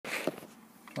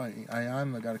But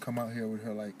Ayanna got to come out here with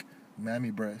her like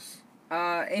mammy breasts.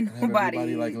 Ain't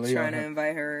nobody trying to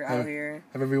invite her out here.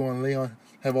 Have everyone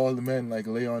have all the men like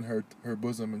lay on her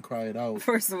bosom and cry it out.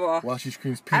 First of all, while she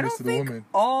screams penis to the woman. I don't think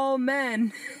all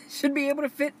men should be able to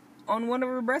fit on one of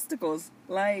her breasticles.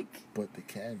 Like, but they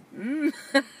can.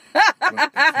 But they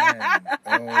can.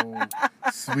 Oh,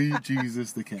 sweet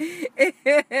Jesus, they can.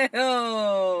 Ew.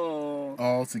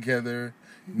 All together.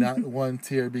 Not one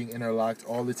tear being interlocked.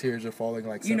 All the tears are falling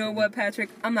like separately. You know what, Patrick?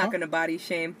 I'm not going to body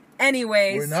shame.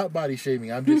 Anyways. We're not body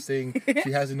shaming. I'm just saying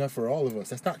she has enough for all of us.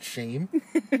 That's not shame.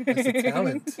 That's a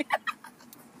talent.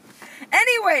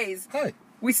 Anyways. Hi.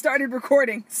 We started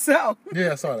recording, so.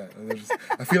 Yeah, I saw that.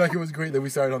 I feel like it was great that we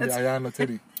started on the Ayanna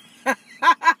titty.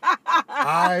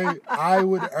 I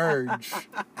would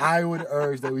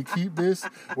urge that we keep this,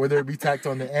 whether it be tacked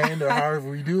on the end or however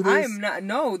we do this.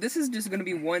 No, this is just going to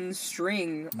be one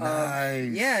string.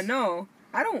 Nice. Yeah, no.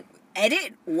 I don't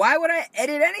edit. Why would I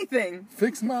edit anything?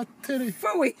 Fix my titty.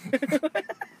 Phooey.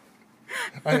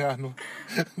 Ayanna.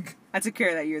 I took care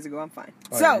of that years ago. I'm fine.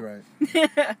 Oh, so, you're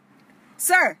right.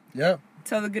 Sir. Yeah.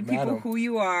 Tell the good people who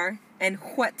you are and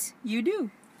what you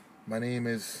do. My name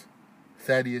is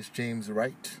Thaddeus James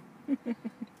Wright.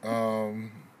 Only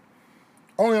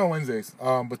on Wednesdays,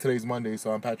 but today's Monday,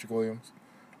 so I'm Patrick Williams.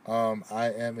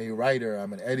 I am a writer,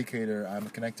 I'm an educator, I'm a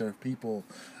connector of people.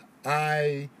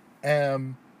 I'm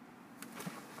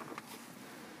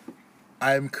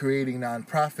creating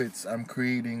nonprofits, I'm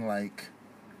creating like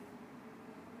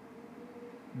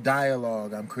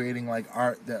dialogue, I'm creating like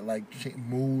art that like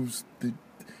moves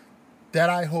that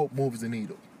I hope moves the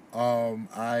needle. I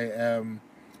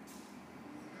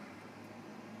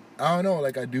don't know,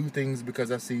 like I do things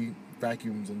because I see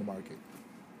vacuums in the market.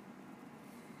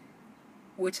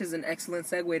 Which is an excellent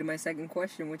segue to my second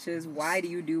question, which is, why do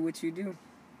you do what you do?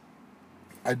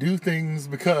 I do things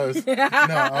because,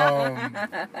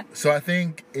 so I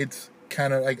think it's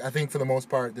kind of like, I think for the most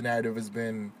part, the narrative has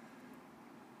been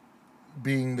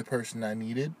being the person I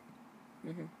needed.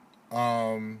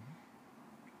 Mm-hmm.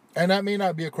 And that may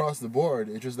not be across the board.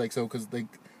 It's just like, so, because like,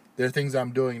 there are things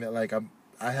I'm doing that like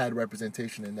I had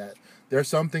representation in that. There are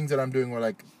some things that I'm doing where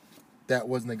like that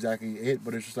wasn't exactly it,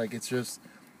 but it's just like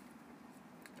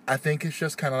I think it's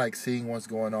just kind of like seeing what's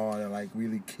going on and like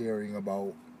really caring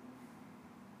about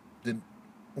the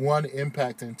one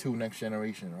impact and two next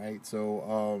generation, right?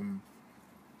 So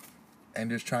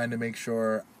and just trying to make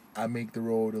sure I make the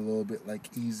road a little bit like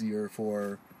easier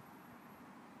for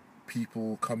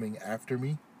people coming after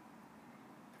me.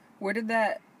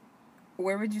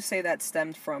 Where would you say that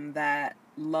stemmed from, that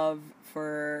love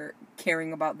for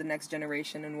caring about the next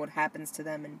generation and what happens to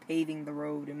them and paving the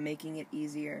road and making it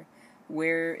easier?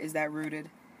 Where is that rooted?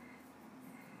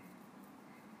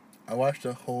 I watched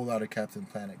a whole lot of Captain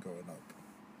Planet growing up.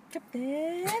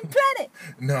 Captain Planet!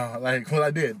 No, like, well,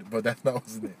 I did, but that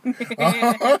wasn't it.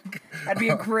 That'd be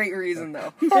a great reason,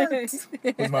 though. Heart was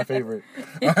my favorite.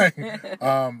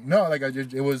 No, like,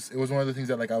 it was one of the things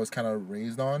that, like, I was kind of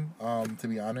raised on, to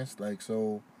be honest. Like,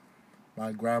 so,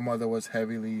 my grandmother was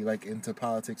heavily, like, into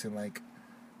politics and, like,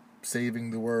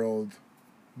 saving the world.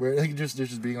 Where, like,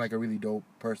 just being, like, a really dope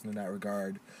person in that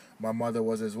regard. My mother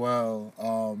was as well.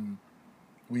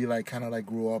 We, like, kind of, like,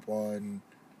 grew up on,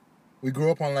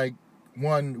 like,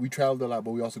 we traveled a lot,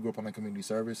 but we also grew up on, like, community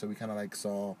service, so we kind of, like,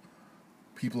 saw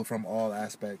people from all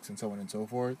aspects and so on and so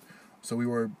forth. So we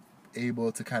were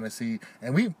able to kind of see,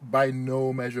 and we, by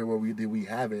no measure did we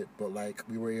have it, but, like,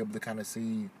 we were able to kind of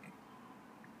see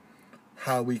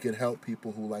how we could help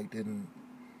people who, like, didn't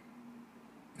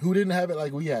have it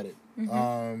like we had it.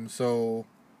 Mm-hmm. So,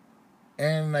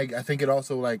 and, like, I think it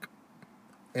also, like,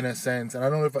 in a sense, and I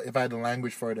don't know if I had the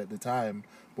language for it at the time,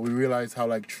 but we realized how,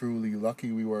 like, truly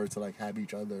lucky we were to, like, have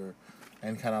each other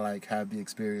and kind of, like, have the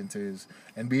experiences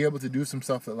and be able to do some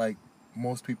stuff that, like,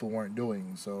 most people weren't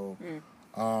doing. So,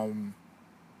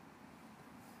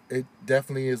 it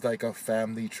definitely is, like, a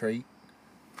family trait,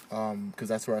 because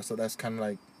that's where that's kind of,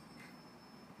 like,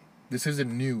 this isn't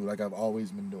new. Like, I've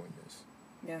always been doing this.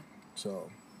 Yeah. So.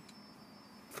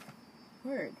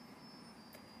 Word.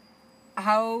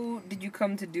 How did you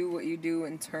come to do what you do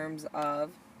in terms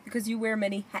of, because you wear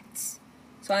many hats,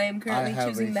 so I am currently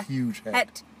choosing the huge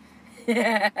hat.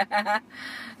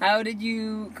 How did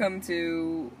you come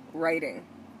to writing?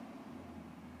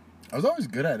 I was always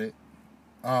good at it.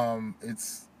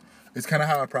 It's kind of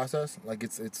how I process. Like,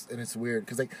 it's weird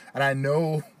because, like, and I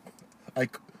know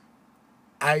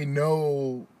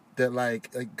that like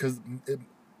because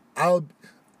I'll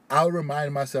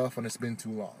remind myself when it's been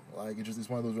too long. Like, it's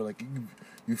one of those where, like,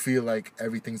 you feel like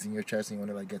everything's in your chest and you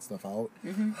want to, like, get stuff out.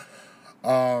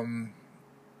 Mm-hmm.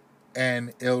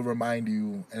 and it'll remind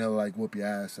you, and it'll like whoop your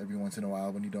ass every once in a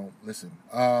while when you don't listen.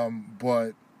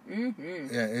 But yeah,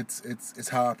 it's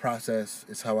how I process.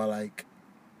 It's how I like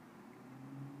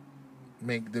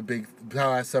make the big.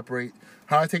 How I separate.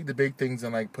 How I take the big things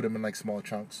and like put them in like small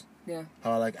chunks. Yeah.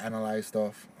 How I like analyze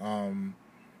stuff.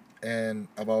 And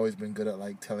I've always been good at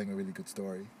like telling a really good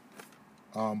story.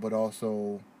 But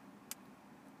also,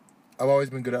 I've always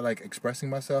been good at like expressing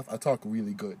myself. I talk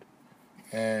really good,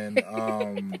 and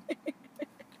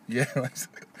yeah.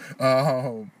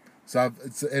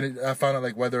 I found out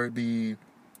like whether it be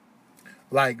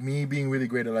like me being really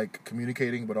great at like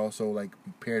communicating, but also like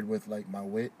paired with like my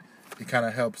wit, it kind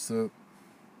of helps to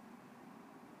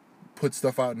put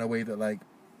stuff out in a way that like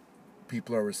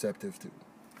people are receptive to.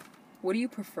 What do you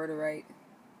prefer to write?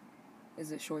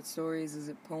 Is it short stories? Is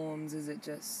it poems? Is it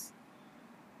just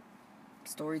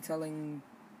storytelling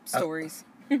stories?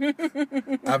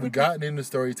 I've gotten into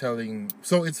storytelling.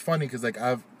 So it's funny because like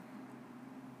I've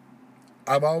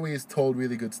always told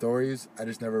really good stories. I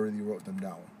just never really wrote them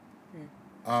down.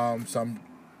 So I'm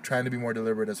trying to be more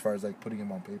deliberate as far as like putting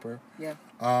them on paper. Yeah.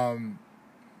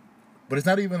 But it's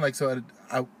not even like so.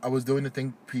 I was doing the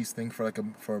think piece thing for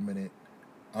for a minute.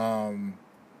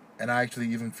 And I actually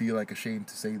even feel like ashamed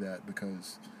to say that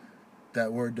because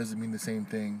that word doesn't mean the same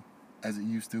thing as it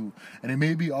used to. And it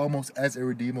may be almost as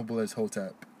irredeemable as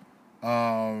Hotep.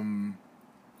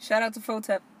 Shout out to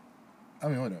Fotep. I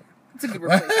mean, whatever. It's a good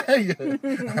replacement.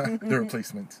 The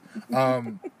replacements.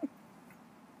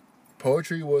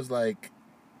 Poetry was like,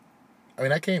 I mean,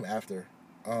 that came after.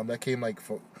 It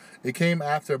came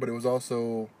after, but it was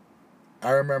also,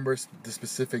 I remember the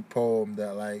specific poem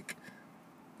that like,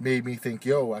 made me think,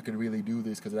 yo, I could really do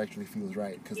this because it actually feels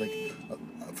right. Because like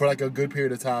for like a good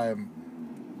period of time,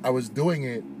 I was doing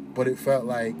it, but it felt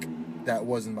like that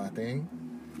wasn't my thing.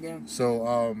 Yeah.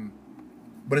 So,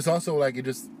 but it's also like it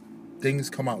just things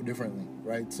come out differently,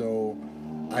 right? So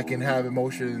I can have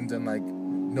emotions and like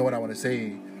know what I want to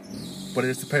say, but it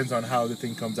just depends on how the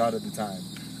thing comes out at the time.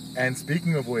 And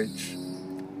speaking of which,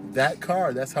 that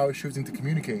car, that's how it's choosing to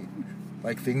communicate.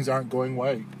 Like things aren't going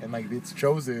right, and like it's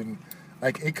chosen.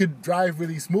 Like, it could drive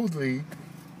really smoothly.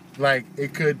 Like,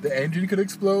 the engine could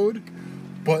explode.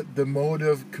 But the mode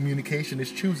of communication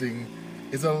it's choosing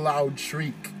is a loud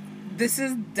shriek. This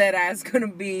is deadass gonna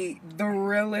be the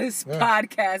realest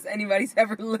podcast anybody's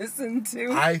ever listened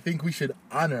to. I think we should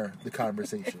honor the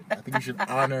conversation. I think we should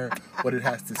honor what it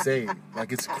has to say.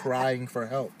 Like, it's crying for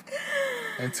help.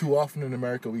 And too often in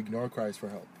America, we ignore cries for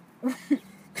help.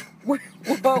 Well,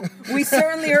 we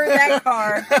certainly heard that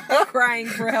car crying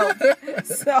for help.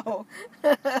 So,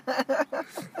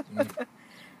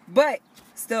 but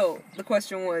still, the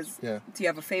question was, do you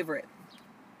have a favorite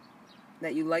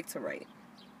that you like to write?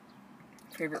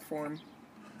 Favorite form?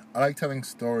 I like telling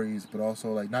stories, but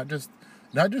also like not just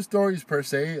stories per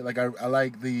se. Like I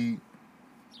like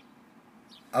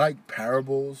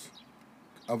parables.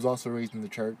 I was also raised in the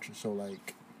church, so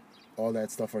like all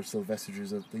that stuff are still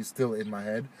vestiges of these still in my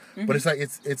head. Mm-hmm. But it's like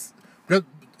it's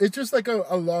just like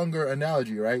a longer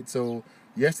analogy, right? So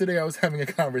yesterday I was having a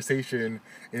conversation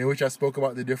in which I spoke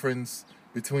about the difference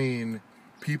between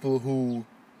people who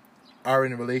are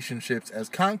in relationships as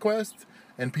conquest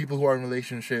and people who are in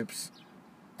relationships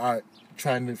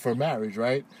trying for marriage,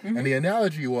 right? Mm-hmm. And the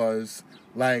analogy was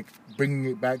like bringing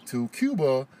it back to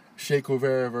Cuba, Che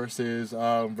Guevara versus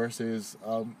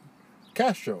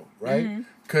Castro, right?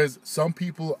 Because some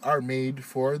people are made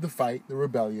for the fight, the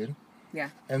rebellion,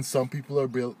 and some people are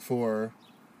built for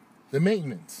the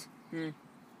maintenance,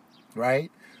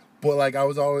 right? But like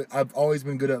I've always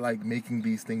been good at like making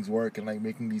these things work and like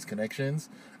making these connections,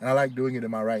 and I like doing it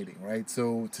in my writing, right?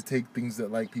 So to take things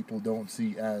that like people don't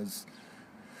see as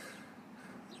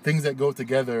things that go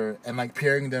together and like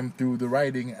pairing them through the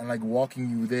writing and like walking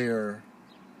you there,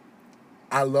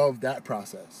 I love that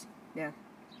process. Yeah.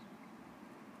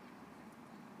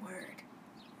 Word.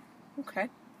 Okay.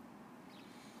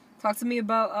 Talk to me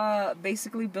about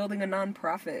basically building a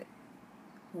nonprofit.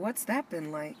 What's that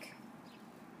been like?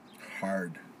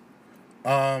 Hard,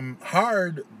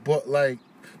 but like,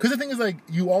 because the thing is like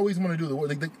you always want to do the work.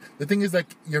 Like the thing is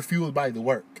like you're fueled by the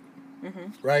work,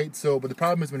 right? So, but the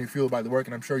problem is when you're fueled by the work,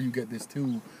 and I'm sure you get this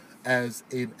too, as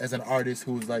an artist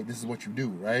who's like this is what you do,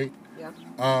 right? Yeah.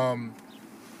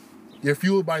 You're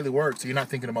fueled by the work, so you're not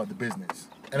thinking about the business.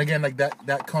 And again, like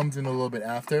that comes in a little bit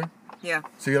after. Yeah.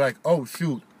 So you're like, oh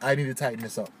shoot, I need to tighten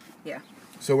this up. Yeah.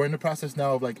 So we're in the process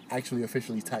now of like actually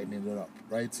officially tightening it up,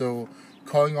 right? So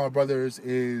Calling All Brothers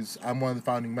I'm one of the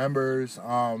founding members.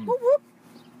 Whoop, whoop.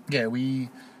 Yeah,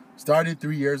 we started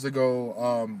 3 years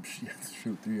ago.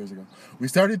 3 years ago. We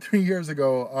started 3 years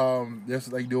ago.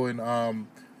 Just like doing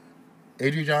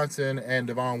AJ Johnson and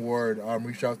Devon Ward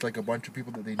reached out to like a bunch of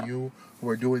people that they knew who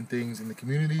were doing things in the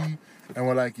community, and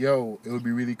were like, "Yo, it would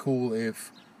be really cool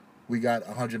if we got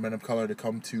 100 men of color to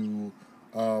come to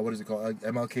what is it called,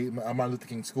 MLK, Martin Luther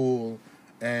King School,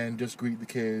 and just greet the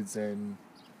kids and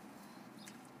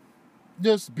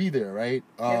just be there, right?"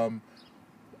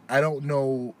 I don't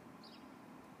know.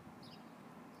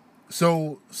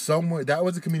 So somewhere that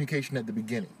was a communication at the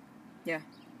beginning. Yeah.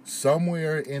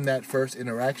 Somewhere in that first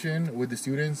interaction with the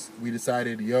students, we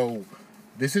decided, yo,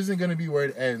 this isn't going to be where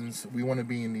it ends. We want to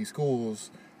be in these schools.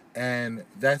 And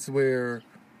that's where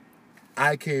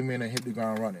I came in and hit the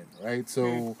ground running, right?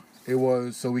 So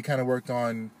so we kind of worked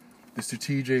on the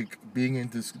strategic being in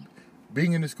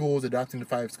the schools, adopting the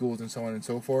 5 schools, and so on and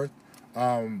so forth.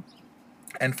 And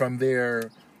from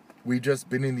there, we just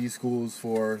been in these schools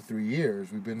for 3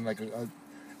 years. We've been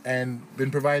and been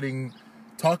providing...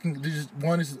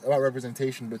 one is about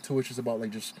representation, but 2 is just about like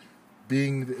just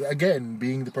being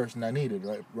the person I needed,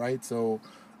 right? So,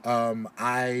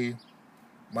 my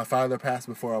father passed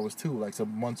before I was 2, like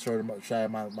some months shy of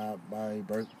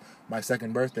my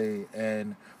second birthday,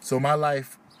 and so my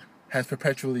life has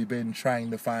perpetually been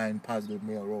trying to find positive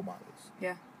male role models.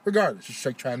 Yeah. Regardless, just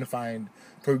like trying to find,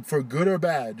 for good or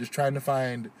bad, just trying to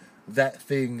find that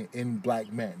thing in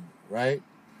black men, right?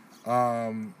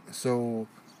 So.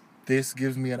 This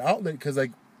gives me an outlet because,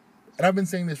 like, and I've been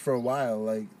saying this for a while.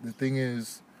 Like, the thing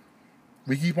is,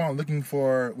 we keep on looking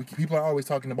for. People are always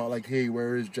talking about like, hey,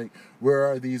 where is Jake? Where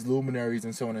are these luminaries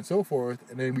and so on and so forth?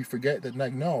 And then we forget that,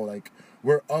 like, no, like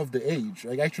we're of the age.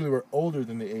 Like, actually, we're older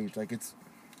than the age. Like,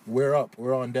 we're up,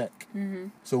 we're on deck. Mm-hmm.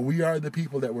 So we are the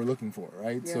people that we're looking for,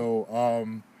 right? Yeah. So,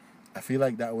 I feel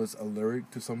like that was a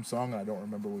lyric to some song, and I don't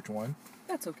remember which one.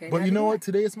 That's okay. But you know what?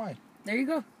 Today it's mine. There you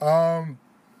go.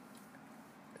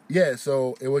 Yeah,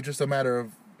 so it was just a matter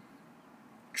of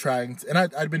trying to, and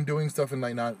I'd been doing stuff in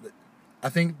like not, I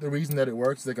think the reason that it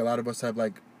works is like a lot of us have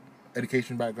like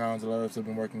education backgrounds, a lot of us have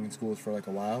been working in schools for like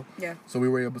a while. Yeah. So we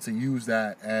were able to use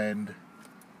that and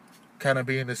kind of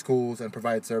be in the schools and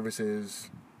provide services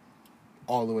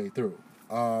all the way through.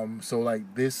 So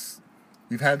like this,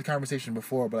 we've had the conversation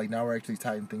before, but like now we're actually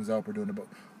tightening things up. We're doing it, but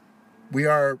we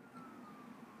are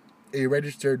a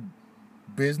registered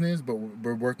business, but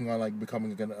we're working on like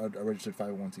becoming a registered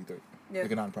 501c3,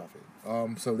 like a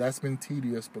nonprofit. So that's been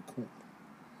tedious but cool,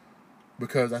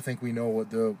 because I think we know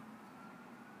the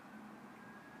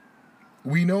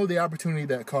opportunity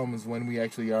that comes when we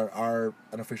actually are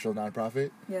an official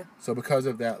nonprofit. Yeah. So because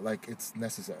of that, like, it's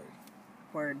necessary.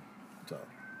 Word.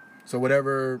 So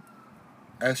whatever,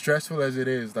 as stressful as it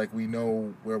is, like, we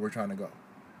know where we're trying to go.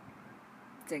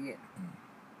 Dig it.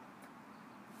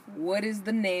 What is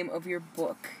the name of your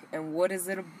book, and what is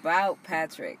it about,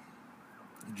 Patrick?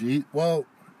 Well,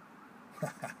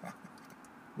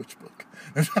 which book?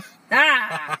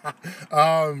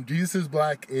 Jesus is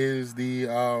Black is the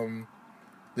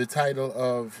title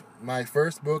of my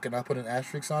first book, and I put an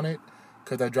asterisk on it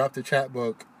because I dropped a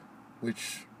chapbook, I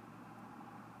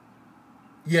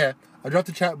dropped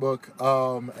a chapbook,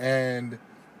 and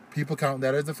people count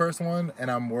that as the first one, and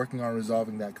I'm working on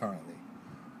resolving that currently.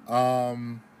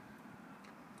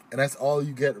 And that's all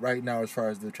you get right now as far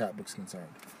as the chapbook's concerned.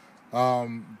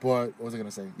 But what was I going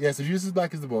to say? Yeah, so Jesus is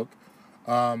Black is the book.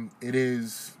 It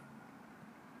is...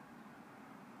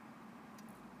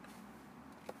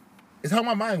 It's how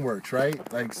my mind works,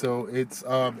 right? Like, so it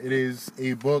is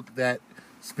a book that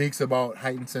speaks about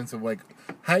heightened sense of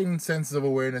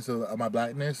awareness of my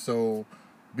blackness. So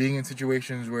being in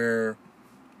situations where...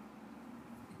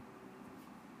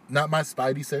 Not my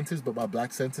spidey senses, but my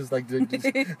black senses, like, just,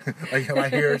 like my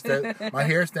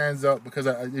hair stands up because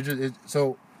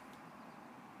so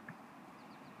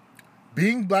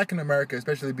being black in America,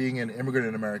 especially being an immigrant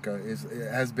in America,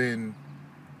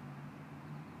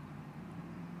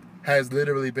 has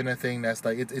literally been a thing that's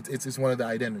like it's one of the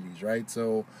identities, right?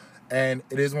 So, and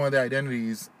it is one of the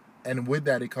identities, and with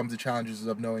that it comes the challenges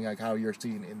of knowing like how you're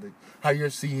seen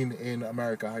in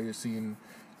America, how you're seen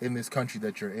in this country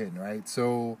that you're in, right?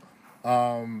 So,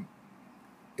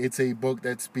 it's a book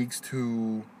that speaks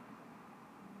to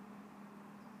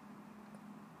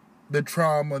the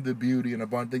trauma, the beauty, and a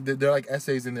bunch. There are like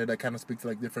essays in there that kind of speak to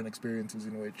like different experiences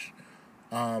in which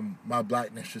my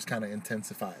blackness just kind of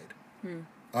intensified,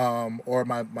 or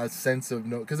my sense of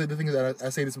because the thing is that I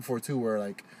say this before too, where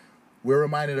like we're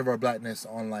reminded of our blackness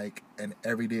on like an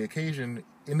everyday occasion.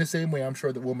 In the same way, I'm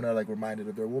sure that women are like reminded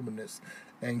of their womanness,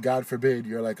 and God forbid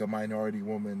you're like a minority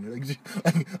woman, with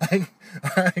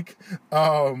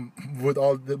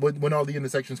when all the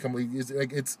intersections come,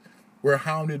 we're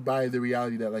hounded by the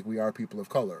reality that like we are people of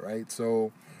color, right?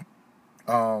 So,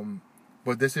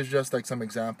 But this is just like some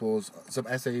examples, some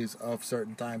essays of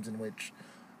certain times in which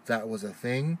that was a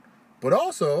thing. But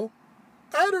also,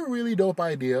 I had a really dope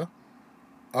idea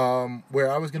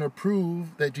where I was going to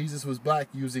prove that Jesus was black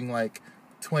using like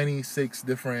 26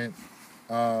 different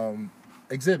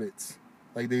exhibits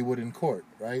like they would in court,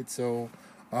 right? So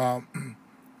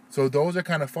so those are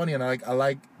kind of funny, and I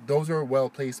like those are well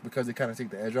placed because they kind of take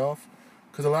the edge off,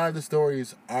 because a lot of the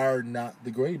stories are not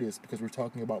the greatest because we're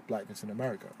talking about blackness in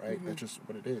America, right? Mm-hmm. That's just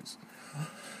what it is.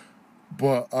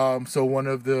 But so one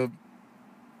of the,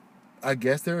 I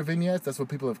guess they're vignettes. That's what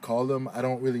people have called them. I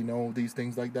don't really know these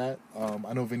things like that.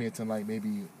 I know vignettes in like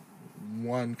maybe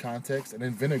one context, and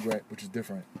then vinaigrette, which is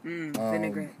different.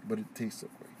 Vinaigrette, but it tastes so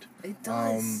great. It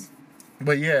does.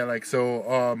 But yeah, like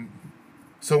so.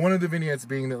 So one of the vignettes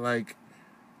being that like,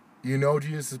 you know,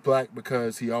 Jesus is black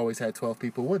because he always had 12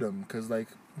 people with him. Because like,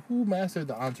 who mastered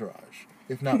the entourage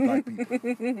if not black people?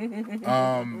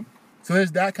 So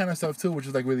there's that kind of stuff too, which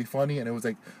is like really funny, and it was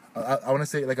like, I want to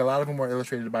say like a lot of them were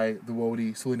illustrated by the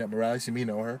Wodie Sulinet Morales. You may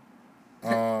know her.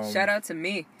 Shout out to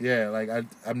me. Yeah, like I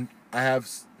have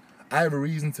a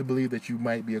reason to believe that you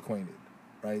might be acquainted,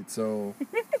 right? So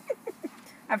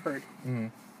I've heard. Mm-hmm.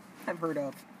 I've heard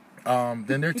of.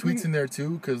 Then there are tweets in there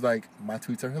too, because like my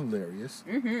tweets are hilarious.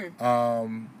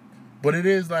 Mm-hmm. But it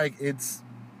is like it's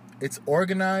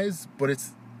organized, but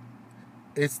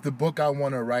it's the book I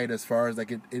want to write as far as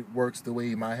like it works the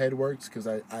way my head works, because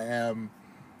I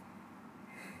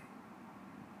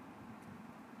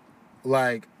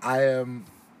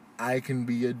can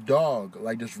be a dog,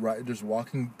 like just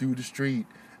walking through the street,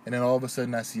 and then all of a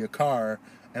sudden I see a car,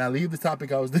 and I leave the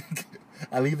topic I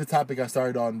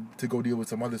started on to go deal with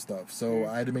some other stuff. So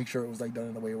I had to make sure it was like done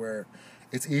in a way where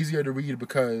it's easier to read,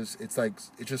 because it's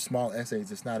just small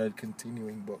essays. It's not a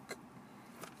continuing book.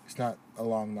 It's not a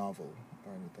long novel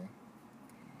or anything.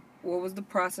 What was the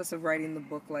process of writing the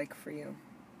book like for you?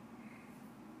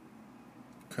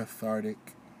 Cathartic.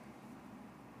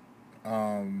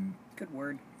 Good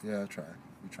word. Yeah, we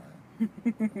try.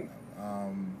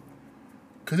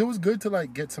 Because it was good to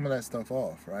like get some of that stuff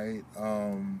off, right?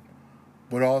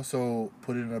 But also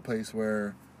put it in a place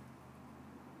where,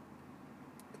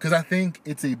 because I think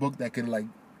it's a book that could like,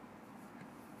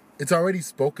 it's already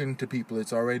spoken to people.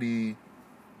 It's already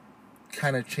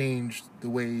kind of changed the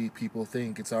way people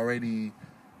think. It's already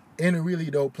in really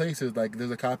dope places. Like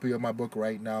there's a copy of my book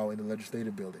right now in the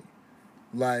legislative building.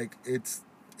 Like it's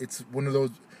one of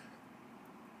those.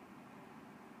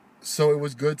 So it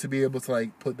was good to be able to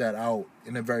like put that out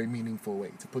in a very meaningful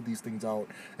way, to put these things out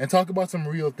and talk about some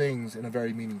real things in a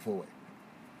very meaningful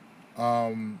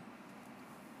way.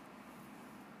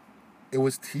 It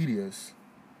was tedious,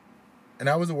 and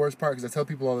that was the worst part, because I tell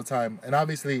people all the time, and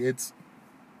obviously it's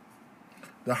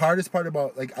the hardest part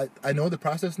about, like, I know the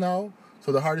process now,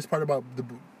 so the hardest part about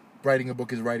writing a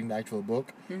book is writing the actual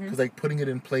book, because like putting it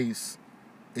in place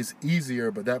is easier,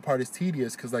 but that part is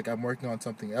tedious because like I'm working on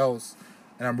something else.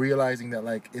 And I'm realizing that,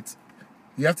 like,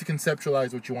 you have to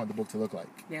conceptualize what you want the book to look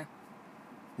like. Yeah.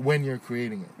 When you're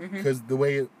creating it. Because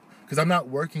because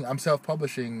I'm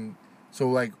self-publishing, so,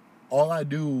 like, all I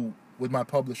do with my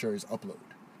publisher is upload.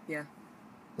 Yeah.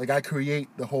 Like, I create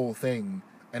the whole thing,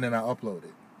 and then I upload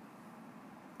it.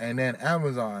 And then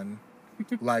Amazon,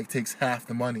 like, takes half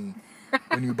the money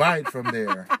when you buy it from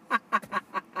there.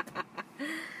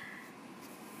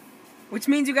 Which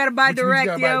means you gotta buy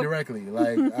direct, buy it directly.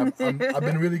 Like, I've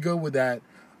been really good with that.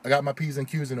 I got my P's and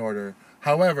Q's in order.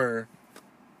 However,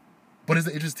 but it's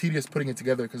just tedious putting it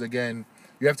together, because again,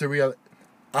 you have to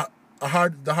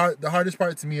the hardest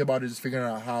part to me about it is figuring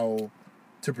out how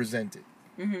to present it.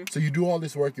 So you do all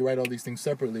this work, you write all these things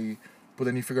separately, but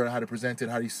then you figure out how to present it,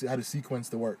 how to sequence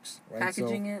the works, right?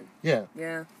 Packaging it. Yeah.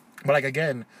 Yeah. But like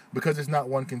again, because it's not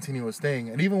one continuous thing,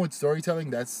 and even with storytelling,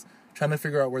 that's trying to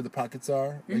figure out where the pockets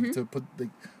are, like to put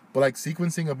but like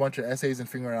sequencing a bunch of essays and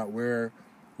figuring out where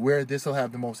this will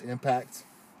have the most impact.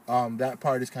 That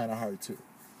part is kind of hard too.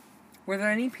 Were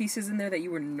there any pieces in there that you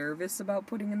were nervous about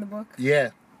putting in the book?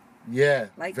 Yeah,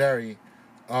 like very.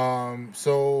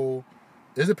 So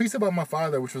there's a piece about my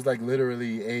father, which was like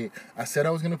literally I said I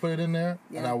was gonna put it in there,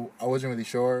 and I wasn't really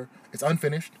sure. It's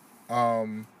unfinished,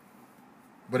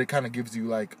 but it kind of gives you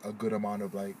like a good amount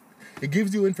of like. It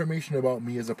gives you information about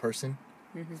me as a person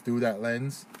through that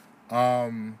lens.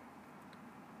 But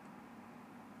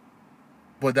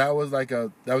that was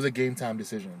a game time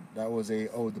decision. That was the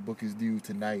book is due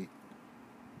tonight.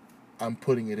 I'm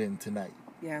putting it in tonight.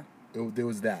 Yeah. There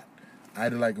was that. I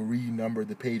had to like renumber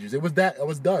the pages. It was that. I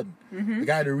was done. Like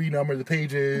I had to renumber the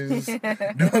pages,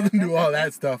 do all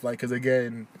that stuff. Like, because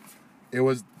again, it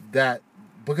was that,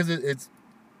 because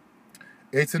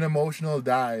it's an emotional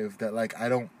dive that like I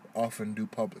don't often do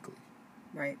publicly.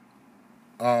 Right.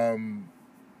 Um,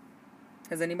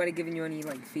 Has anybody given you any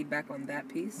like feedback on that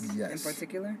piece yes. in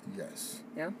particular? Yes.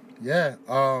 Yeah. Yeah.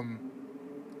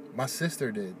 My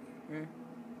sister did. Mm.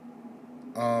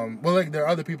 Well, like there are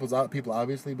other people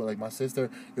obviously, but like my sister,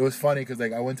 it was funny because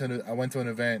like I went to an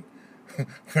event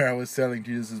where I was selling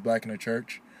Jesus is Black in a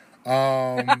church,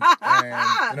 and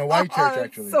in a white church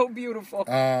actually. So beautiful.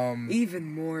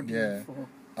 Even more beautiful.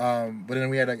 Yeah. But then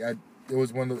we had like it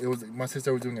was my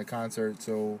sister was doing a concert,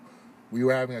 so we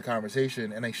were having a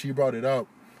conversation, and like she brought it up,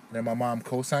 and then my mom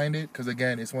co-signed it because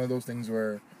again, it's one of those things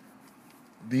where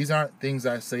these aren't things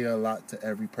I say a lot to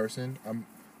every person.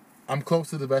 I'm close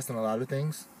to the vest in a lot of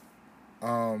things,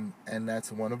 and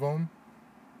that's one of them.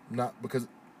 Not because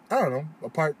I don't know, a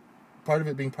part of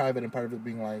it being private and part of it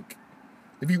being like,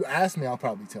 if you ask me, I'll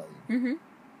probably tell you. Mm-hmm.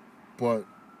 But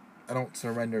I don't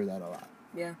surrender that a lot.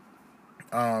 Yeah.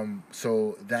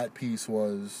 So that piece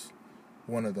was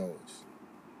one of those.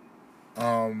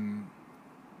 And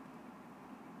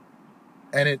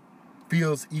it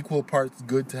feels equal parts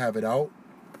good to have it out,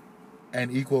 and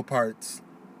equal parts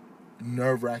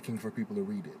nerve-wracking for people to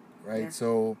read it, right? Yeah.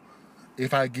 So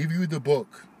if I give you the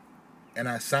book and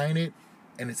I sign it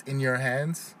and it's in your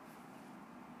hands,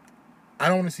 I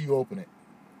don't want to see you open it.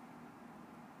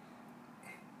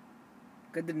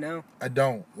 Good to know. I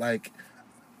don't. Like,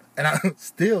 and I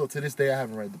still, to this day, I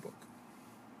haven't read the book.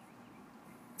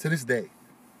 To this day.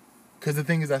 Because the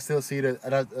thing is, I still see it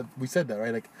as, we said that,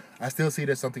 right? Like, I still see it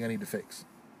as something I need to fix.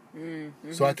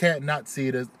 Mm-hmm. So I can't not see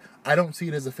it as, I don't see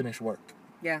it as a finished work.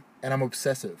 Yeah. And I'm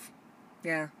obsessive.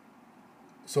 Yeah.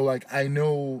 So, like, I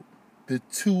know the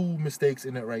 2 mistakes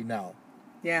in it right now.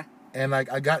 Yeah. And,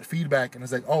 like, I got feedback, and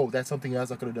it's like, oh, that's something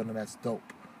else I could have done, and that's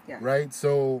dope. Yeah. Right?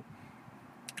 So,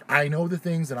 I know the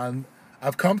things, and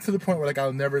I've come to the point where, like,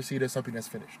 I'll never see it as something that's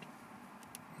finished.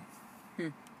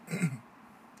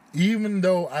 Even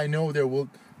though I know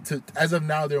as of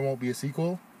now, there won't be a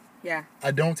sequel. Yeah. I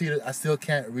don't see it, I still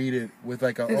can't read it with,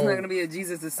 like, There's not going to be a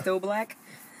Jesus is still black?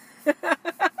 It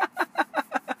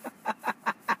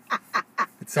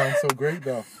sounds so great,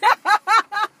 though.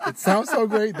 It sounds so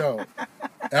great, though.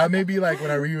 That may be like when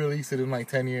I re-release it in like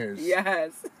 10 years.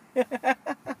 Yes. The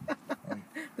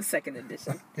second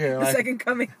edition. Yeah, the second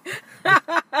coming.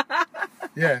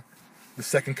 Yeah. The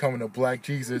second coming of Black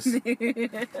Jesus.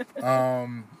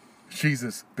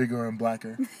 Jesus, bigger and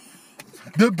blacker.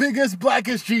 The biggest,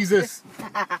 blackest Jesus.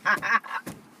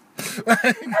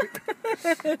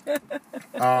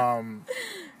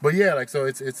 But yeah, like, so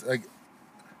it's like,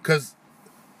 cause,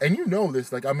 and you know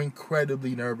this, like, I'm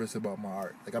incredibly nervous about my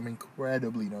art. Like, I'm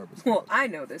incredibly nervous. Well, I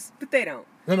know this, but they don't.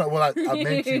 No, well, I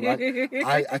meant you.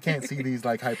 I can't see these,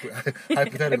 like,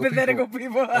 hypothetical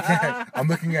people. I'm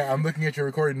looking at your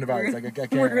recording device. Like, I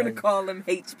can't. We're gonna call them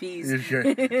HPs. Your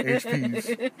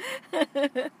HPs.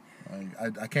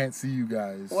 I can't see you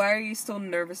guys. Why are you still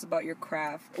nervous about your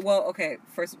craft? Well, okay,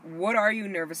 first, what are you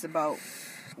nervous about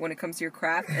when it comes to your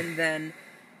craft? And then,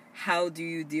 how do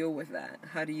you deal with that?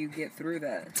 How do you get through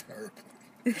that?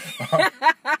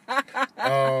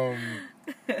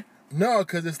 No,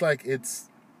 because it's like,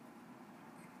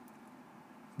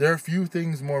 there are few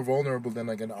things more vulnerable than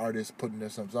like an artist putting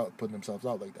themselves out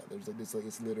like that. There's like,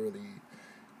 it's literally,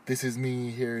 this is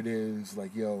me, here it is,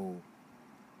 like, yo,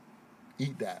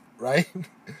 eat that, right?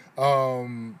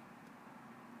 And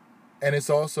it's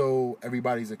also,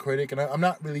 everybody's a critic, and I'm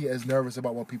not really as nervous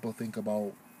about what people think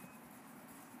about.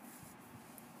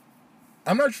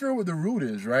 I'm not sure what the root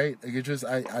is, right? Like, it just,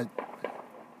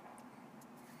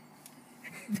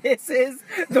 This is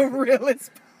the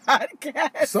realest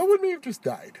podcast. Someone may have just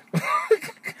died.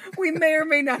 We may or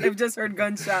may not have just heard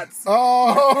gunshots.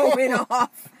 Oh! Going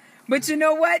off. But you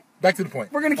know what? Back to the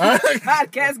point. We're going to keep the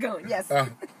podcast going. Yes.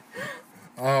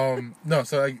 No,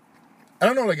 so, like, I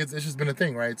don't know, like, it's just been a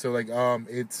thing, right? So, like,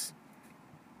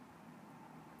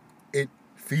 it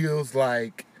feels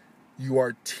like you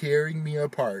are tearing me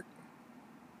apart,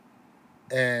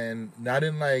 and not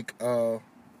in, like, you're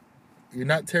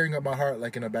not tearing up my heart,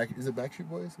 like, in a is it Backstreet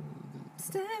Boys?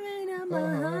 Staring at my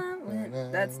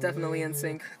heart. That's definitely in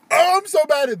sync. Oh, I'm so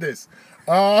bad at this.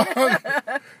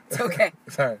 It's okay.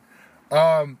 Sorry.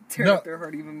 Tear up their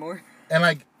heart even more.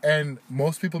 And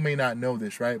most people may not know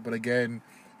this, right? But again,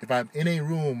 if I'm in a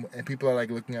room and people are like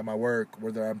looking at my work,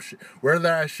 whether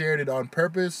I shared it on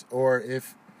purpose or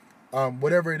if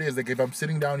whatever it is, like if I'm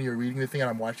sitting down and you're reading the thing and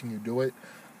I'm watching you do it,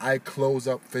 I close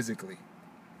up physically.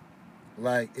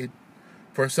 Like, it,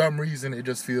 for some reason, it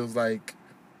just feels like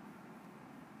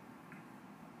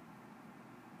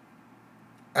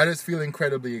I just feel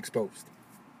incredibly exposed.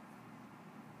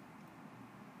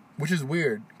 which is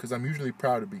weird because I'm usually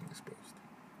proud of being exposed.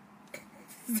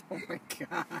 Oh my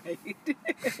god.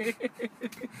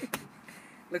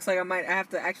 Looks like I have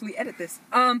to actually edit this.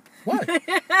 What?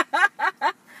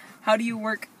 How do you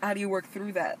work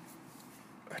through that?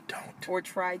 I don't. Or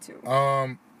try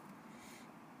to.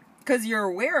 Cuz you're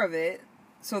aware of it,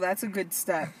 so that's a good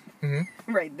step.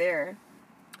 Mm-hmm. Right there.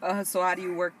 So how do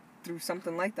you work through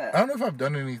something like that? I don't know if I've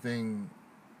done anything.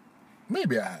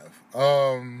 Maybe I have.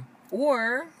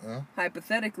 Or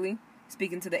hypothetically,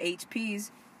 speaking to the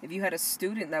HPs, if you had a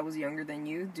student that was younger than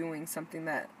you doing something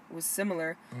that was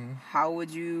similar,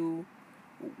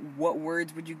 what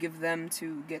words would you give them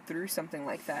to get through something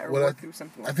like that, or work through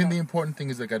something like that? I think the important thing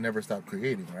is, like, I never stop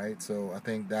creating, right? So I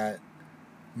think that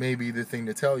may be the thing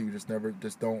to tell you. Just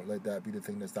don't let that be the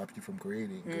thing that stops you from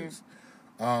creating.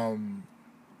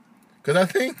 Because I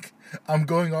think I'm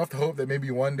going off the hope that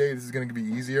maybe one day this is going to be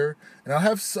easier, and I'll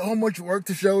have so much work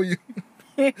to show you.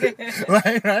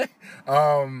 right?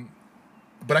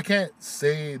 But I can't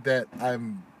say that I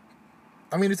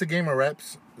mean, it's a game of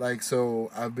reps. Like,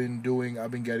 so I've been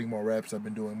getting more reps. I've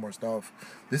been doing more stuff.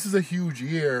 This is a huge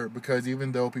year because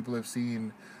even though people have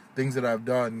seen things that I've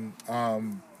done,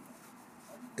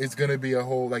 it's going to be a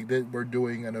whole, like, we're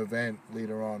doing an event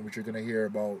later on, which you're going to hear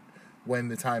about when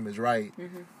the time is right.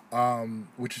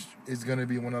 Which is going to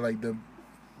be one of, like,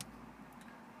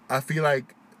 I feel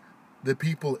like the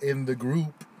people in the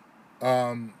group,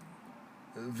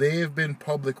 they've been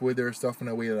public with their stuff in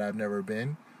a way that I've never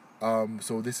been.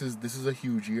 So this is a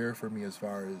huge year for me as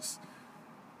far as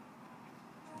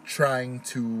trying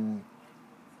to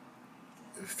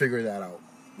figure that out.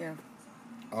 Yeah.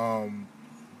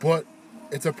 But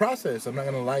it's a process. I'm not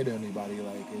gonna lie to anybody.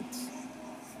 Like,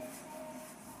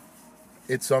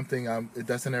 it's something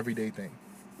that's an everyday thing.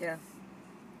 Yeah.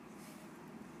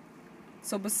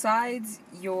 So besides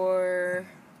your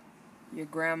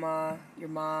grandma, your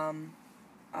mom,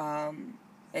 and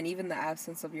even the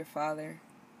absence of your father,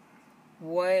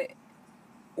 what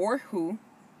or who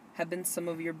have been some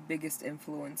of your biggest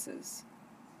influences?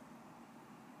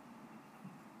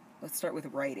 Let's start with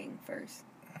writing first.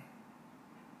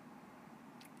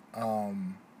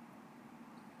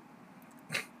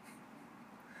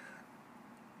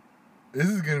 This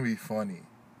is gonna be funny.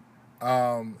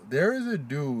 There is a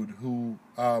dude who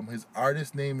his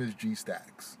artist name is G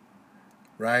Stacks,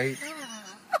 right?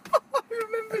 I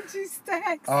remember G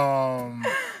Stacks.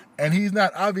 And he's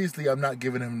not, obviously I'm not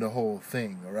giving him the whole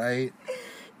thing, right?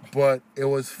 But it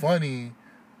was funny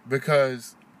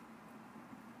because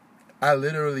I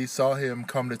literally saw him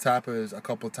come to Tapas a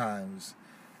couple times,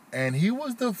 and he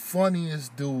was the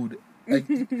funniest dude. Like,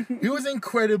 he was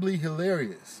incredibly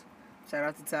hilarious. Shout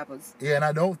out to Tapas. Yeah, and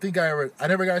I don't think I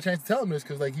never got a chance to tell him this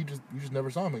because, like, you just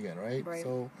never saw him again, right? Right.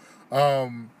 So,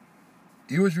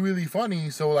 he was really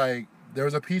funny. So, like, there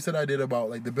was a piece that I did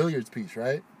about, like, the billiards piece,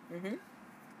 right? Mm-hmm.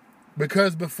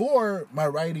 Because before, my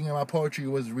writing and my poetry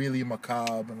was really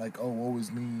macabre and, like, oh, woe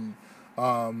is me.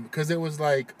 Because it was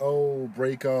like, oh,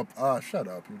 break up. Shut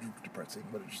up. You're just depressing,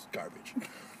 but it's just garbage.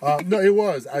 No, it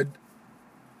was.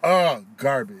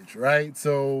 Garbage, right?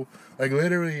 So, like,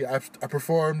 literally, I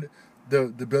performed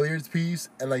the billiards piece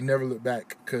and, like, never looked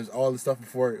back because all the stuff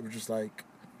before it was just like,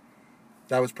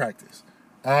 that was practice.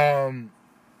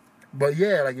 But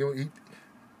yeah, like,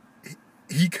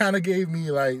 he kind of gave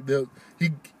me, like,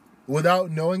 without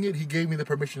knowing it, he gave me the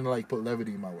permission to, like, put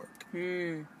levity in my work.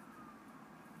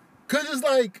 Cause it's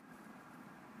like,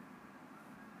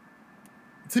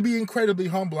 to be incredibly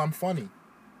humble, I'm funny.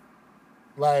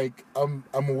 Like, I'm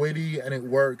witty and it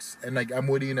works, and, like, I'm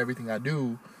witty in everything I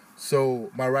do.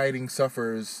 So my writing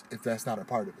suffers if that's not a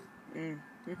part of it,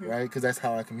 right? Because that's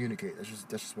how I communicate. That's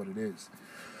just what it is.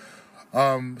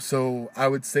 So I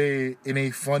would say, in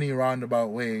a funny roundabout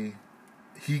way,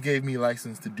 he gave me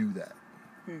license to do that.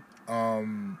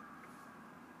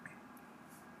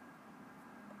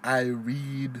 I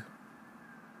read,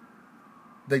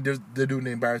 like, there's the dude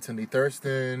named Barrington Lee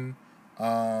Thurston,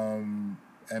 MK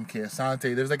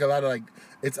Asante. There's, like, a lot of, like,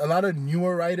 it's a lot of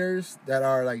newer writers that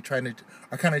are, like,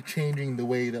 are kind of changing the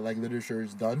way that, like, literature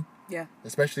is done. Yeah.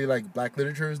 Especially, like, black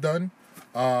literature is done.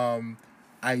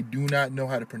 I do not know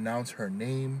how to pronounce her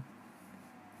name,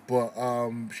 but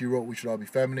she wrote We Should All Be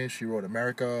Feminists. She wrote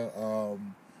America,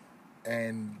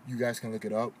 and you guys can look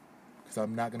it up because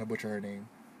I'm not gonna butcher her name.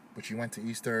 But she went to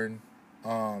Eastern,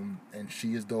 and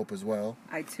she is dope as well.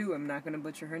 I too am not going to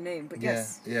butcher her name, but yeah,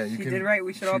 yes, yeah, she did right.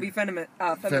 We should all be feminists.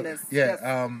 Yeah, yes.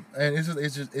 And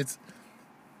it's just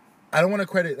I don't want to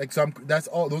credit, like, so those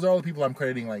are all the people I'm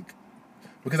crediting, like,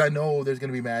 because I know there's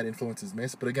gonna be mad influences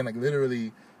missed. But again, like,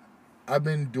 literally, I've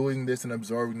been doing this and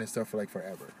absorbing this stuff for like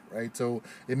forever, right? So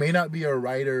it may not be a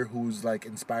writer who's like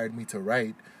inspired me to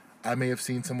write. I may have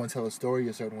seen someone tell a story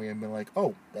a certain way and been like,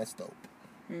 oh, that's dope.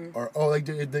 Or, oh, like,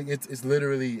 it's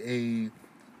literally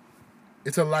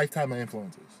it's a lifetime of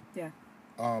influences. Yeah.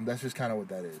 That's just kind of what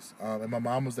that is. And my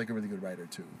mom was like a really good writer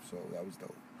too, so that was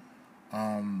dope.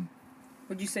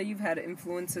 Would you say you've had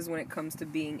influences when it comes to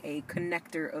being a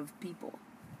connector of people?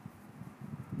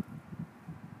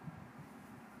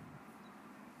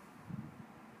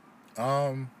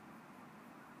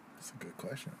 That's a good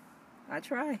question. I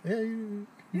try. Yeah, you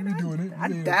be doing it. I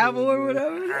dabble or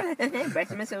whatever.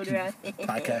 Breakfast my soda.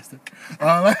 Podcaster.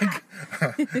 Like,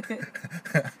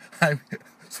 I'm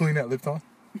swinging that Lipton.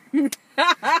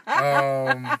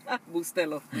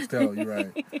 Bustelo, you're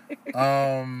right.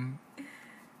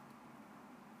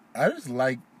 I just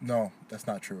like, no, that's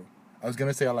not true. I was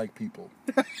gonna say I like people.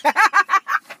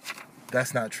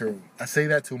 That's not true. I say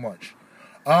that too much.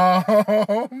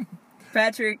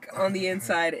 Patrick on the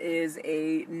inside is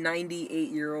a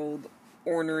 98-year-old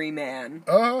ornery man.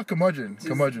 Curmudgeon.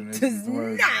 Does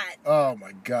not. Oh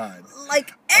my God.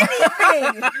 Like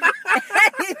anything.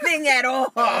 Anything at all.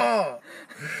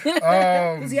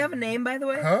 Does he have a name, by the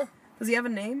way? Huh? Does he have a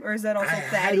name? Or is that also I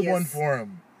Thaddeus? had one for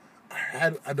him.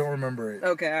 I don't remember it.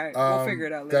 Okay, alright. We'll figure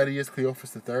it out later. Thaddeus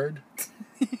Cleophas III.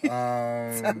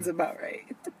 Sounds about right.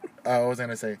 I was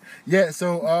gonna say. Yeah,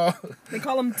 so They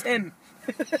call him Tim.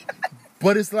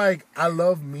 but it's like I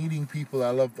love meeting people.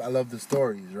 I love the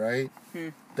stories, right?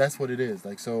 That's what it is.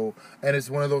 Like, so, and it's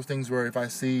one of those things where if I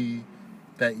see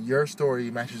that your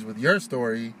story matches with your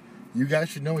story, you guys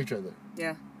should know each other.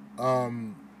 Yeah.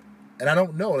 And I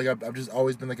don't know. Like, I've just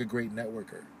always been like a great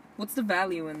networker. What's the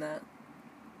value in that?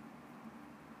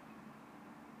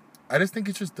 I just think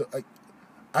it's just like,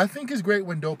 I think it's great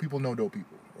when dope people know dope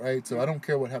people, right? So I don't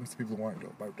care what happens to people who aren't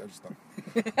dope. I just don't.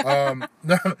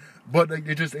 No, but like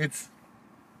it's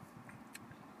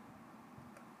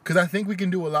because I think we can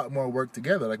do a lot more work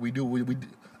together. Like we do. Like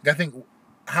I think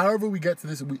however we got to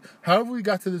this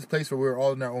place where we're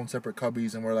all in our own separate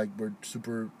cubbies and we're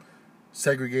super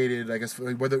segregated. I guess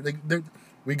whether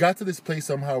we got to this place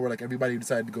somehow where like everybody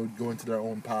decided to go into their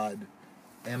own pod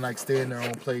and like stay in their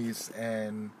own place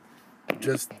and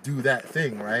just do that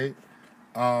thing, right?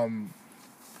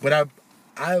 But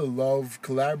I love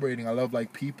collaborating. I love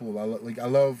like people. I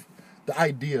love the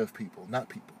idea of people, not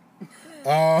people.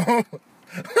 Gotta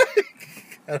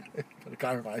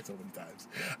clarify so many times.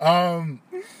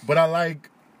 But I like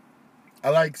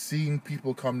seeing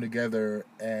people come together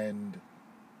and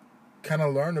kind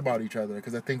of learn about each other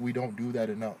because I think we don't do that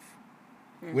enough.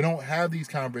 We don't have these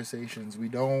conversations. We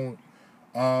don't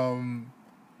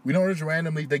just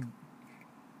randomly like.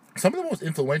 Some of the most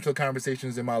influential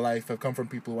conversations in my life have come from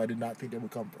people who I did not think they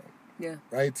would come from. Yeah.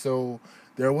 Right? So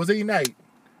there was a night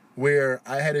where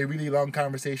I had a really long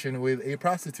conversation with a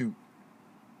prostitute.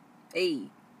 Hey.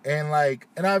 And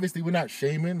obviously we're not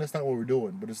shaming. That's not what we're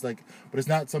doing. But it's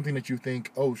not something that you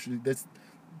think, oh, that's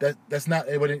not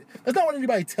what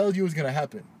anybody tells you is gonna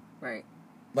happen. Right.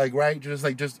 Like, right?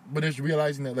 But just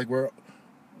realizing that like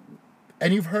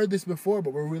and you've heard this before,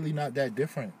 but we're really not that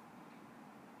different.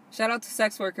 Shout out to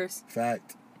sex workers.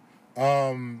 Fact.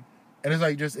 And it's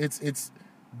like it's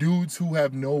dudes who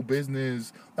have no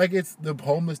business. Like it's the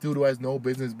homeless dude who has no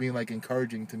business being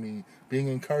encouraging to me,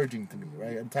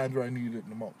 right? At times where I needed it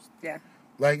the most. Yeah.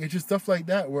 Like it's just stuff like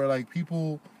that where like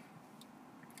people,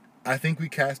 I think we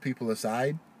cast people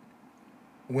aside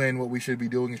when what we should be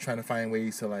doing is trying to find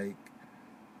ways to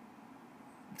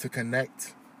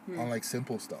connect on like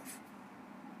simple stuff.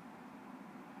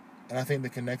 And I think the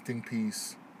connecting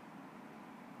piece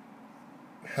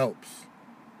helps,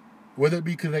 whether it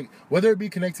be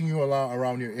connecting you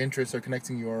around your interests or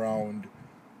connecting you around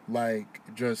like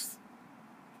just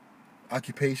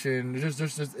occupation.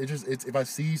 It's if I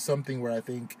see something where I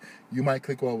think you might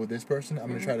click well with this person, I'm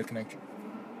gonna try to connect you.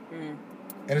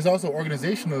 And it's also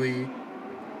organizationally,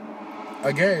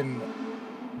 again,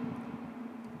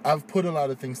 I've put a lot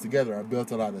of things together. I've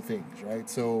built a lot of things, right?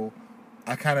 So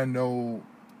I kind of know,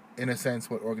 in a sense,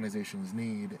 what organizations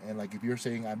need. And like if you're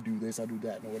saying I do this, I do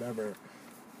that, or whatever,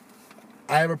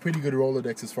 I have a pretty good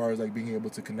Rolodex as far as like being able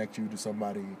to connect you to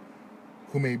somebody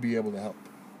who may be able to help.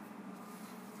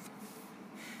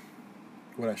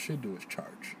 What I should do is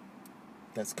charge.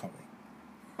 That's coming.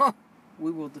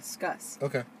 We will discuss.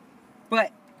 Okay.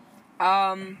 But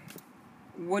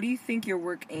what do you think your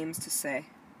work aims to say?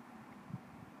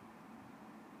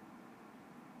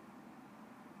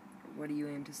 What do you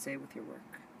aim to say with your work?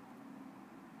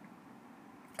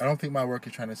 I don't think my work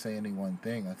is trying to say any one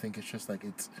thing. I think it's just like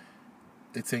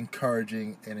it's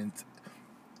encouraging and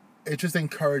it's just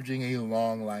encouraging a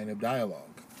long line of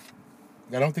dialogue.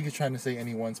 I don't think it's trying to say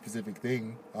any one specific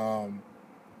thing. I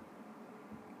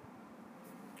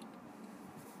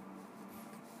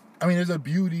mean, there's a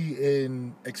beauty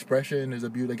in expression. There's a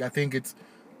beauty. Like, I think it's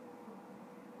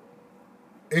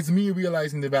me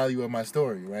realizing the value of my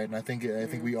story, right? And I think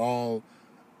we all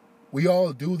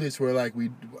do this. Where like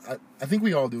I think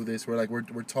we all do this. Where like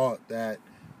we're taught that,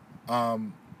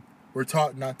 we're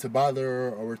taught not to bother,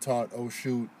 or we're taught, oh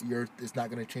shoot, it's not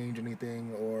going to change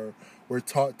anything, or we're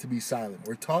taught to be silent.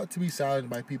 We're taught to be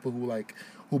silent by people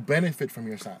who benefit from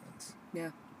your silence. Yeah.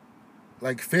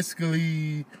 Like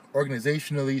fiscally,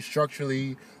 organizationally,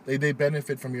 structurally, they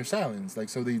benefit from your silence. Like,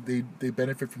 so they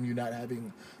benefit from you not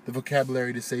having the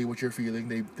vocabulary to say what you're feeling.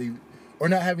 They or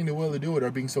not having the will to do it,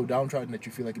 or being so downtrodden that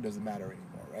you feel like it doesn't matter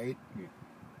anymore, right? Yeah.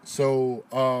 So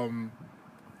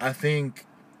I think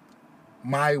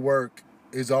my work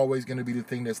is always going to be the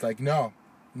thing that's like, no,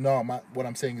 what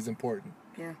I'm saying is important.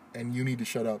 Yeah. And you need to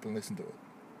shut up and listen to it.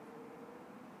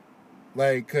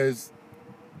 Like, because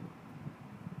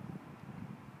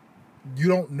you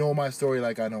don't know my story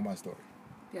like I know my story.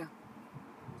 Yeah.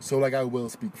 So, like, I will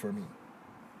speak for me.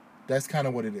 That's kind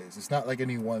of what it is. It's not like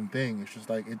any one thing. It's just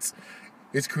like, it's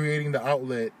creating the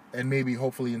outlet, and maybe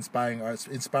hopefully inspiring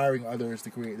others to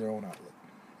create their own outlet.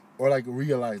 Or, like,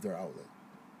 realize their outlet.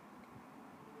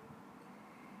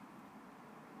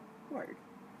 Word.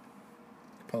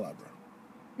 Palabra.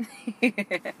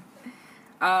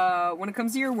 When it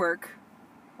comes to your work,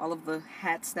 all of the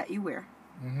hats that you wear.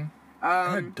 Mm-hmm.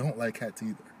 I don't like hats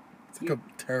either. It's like a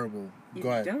terrible. Go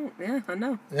ahead. You don't? Yeah, I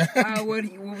know. What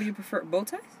would you prefer? Bow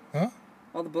ties? Huh?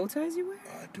 All the bow ties you wear?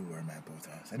 I do wear mad bow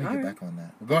ties. I need to get back on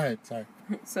that. Well, go ahead. Sorry.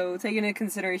 So, taking into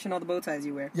consideration all the bow ties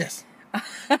you wear. Yes.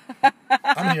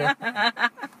 I'm here.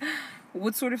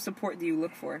 What sort of support do you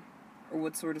look for? Or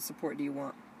what sort of support do you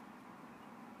want?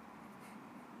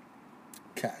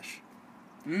 Cash.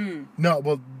 No,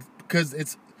 well,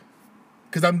 because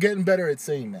I'm getting better at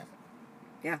saying that.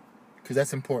 Yeah. Because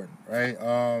that's important, right?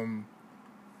 And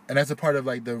that's a part of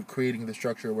like creating the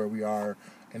structure where we are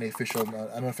an official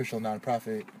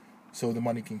nonprofit, so the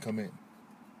money can come in.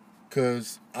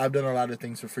 Because I've done a lot of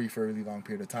things for free for a really long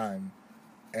period of time,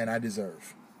 and I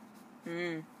deserve.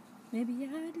 Maybe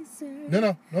I deserve.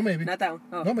 No, maybe. Not that one.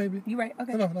 Oh. No, maye. You right?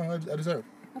 Okay. No, I deserve.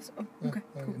 Oh, okay.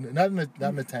 Cool. Not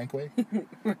in a tank way.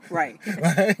 Right.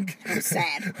 Like, I'm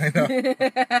sad. I know.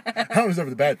 I don't deserve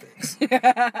the bad things.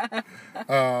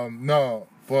 No,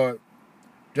 but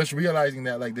just realizing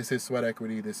that like this is sweat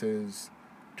equity, this is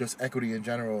just equity in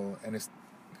general, and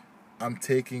I'm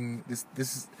taking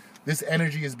this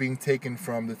energy is being taken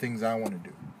from the things I want to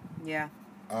do. Yeah.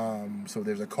 So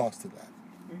there's a cost to that.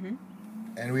 Mm-hmm.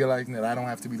 And realizing that I don't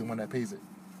have to be the one that pays it.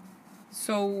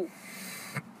 So,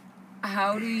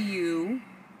 how do you,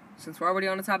 since we're already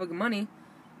on the topic of money,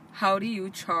 how do you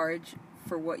charge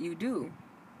for what you do?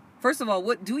 First of all,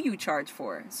 what do you charge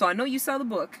for? So I know you sell the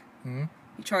book. Mm-hmm.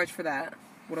 You charge for that.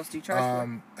 What else do you charge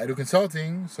for? I do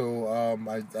consulting. So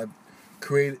I've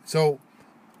created. So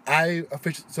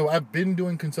I've been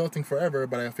doing consulting forever,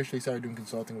 but I officially started doing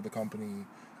consulting with the company,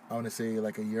 I want to say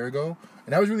like a year ago,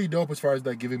 and that was really dope as far as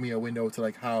like giving me a window to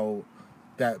like how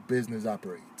that business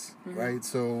operates, mm-hmm. right?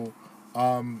 So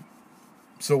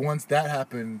once that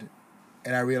happened,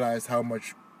 and I realized how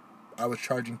much I was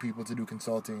charging people to do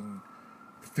consulting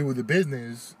through the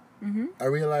business, mm-hmm. I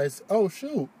realized, oh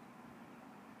shoot,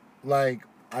 like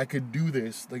I could do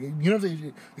this. Like, you know what I'm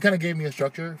saying? It kind of gave me a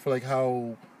structure for like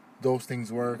how those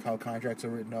things work, how contracts are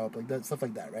written up, like that stuff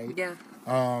like that, right? Yeah.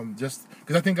 Just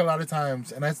because I think a lot of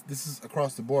times, and this is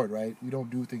across the board, right? We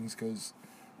don't do things because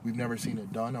we've never seen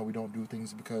it done, or we don't do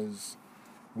things because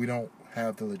we don't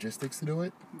have the logistics to do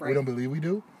it. Right. We don't believe we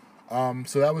do.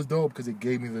 So that was dope because it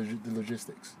gave me the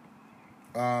logistics.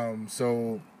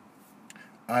 So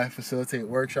I facilitate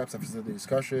workshops, I facilitate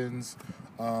discussions.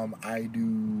 I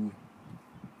do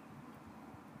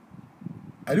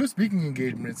speaking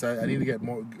engagements. I need to get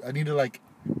more. I need to like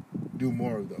do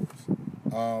more of those.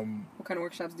 What kind of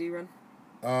workshops do you run?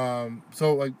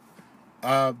 So like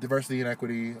diversity and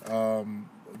equity.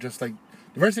 Just like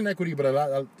diversity and equity, but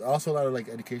also a lot of like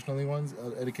educational ones.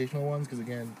 Because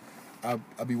again, I'll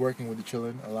be working with the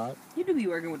children a lot. You do be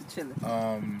working with the children.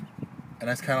 And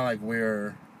that's kind of like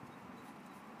where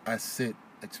I sit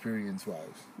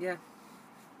experience-wise. Yeah.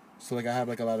 So, like, I have,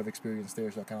 like, a lot of experience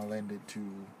there, so I kind of lend it to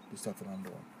the stuff that I'm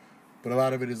doing. But a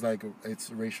lot of it is, like,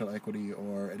 it's racial equity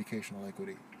or educational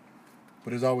equity. But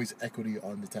there's always equity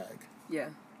on the tag. Yeah.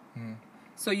 Mm-hmm.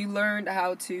 So you learned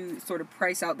how to sort of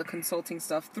price out the consulting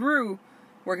stuff through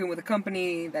working with a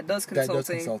company that does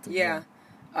consulting. Yeah.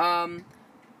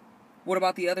 What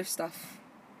about the other stuff?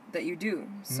 that you do.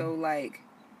 So like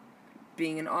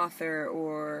being an author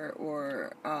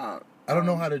or I don't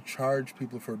know how to charge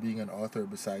people for being an author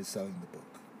besides selling the book.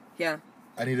 Yeah.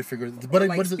 I need to figure. But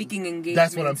like speaking engagements.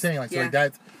 That's what I'm saying. Like, so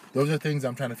like those are things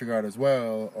I'm trying to figure out as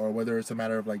well, or whether it's a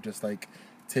matter of like just like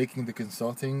taking the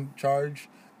consulting charge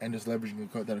and just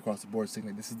leveraging that across the board, saying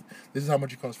like this is how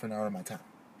much it costs for an hour of my time.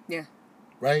 Yeah.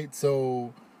 Right.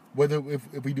 So whether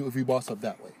if we boss up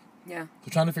that way. Yeah.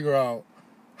 So trying to figure out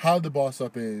how the boss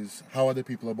up is, how other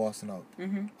people are bossing up.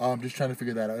 Mm-hmm. Just trying to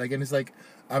figure that out. Like, and it's like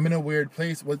I'm in a weird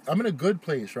place. Well, I'm in a good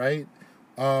place, right?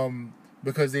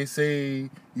 Because they say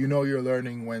you're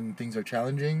learning when things are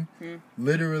challenging.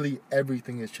 Literally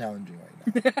everything is challenging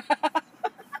right now.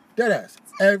 Deadass.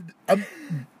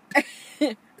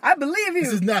 I believe you.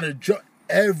 This is not a joke.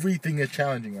 Everything is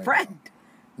challenging right Friend,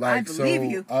 now. Like, I believe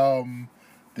you.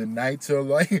 The nights are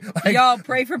like y'all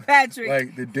pray for Patrick.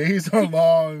 Like the days are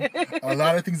long. A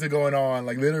lot of things are going on.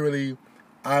 Like literally,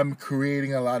 I'm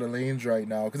creating a lot of lanes right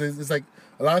now because it's like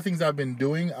a lot of things I've been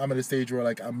doing. I'm at a stage where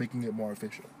like I'm making it more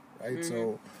official, right? Mm-hmm.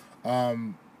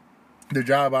 So, the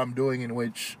job I'm doing in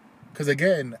which, because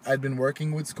again, I've been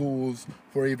working with schools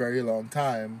for a very long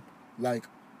time, like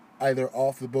either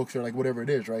off the books or like whatever it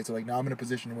is, right? So like now I'm in a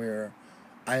position where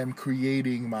I am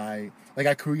creating I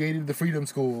created the Freedom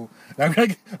School. And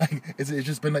I'm it's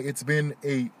just been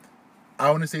I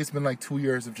want to say it's been like 2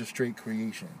 years of just straight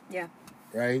creation. Yeah.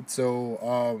 Right?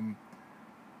 So,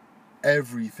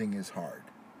 everything is hard.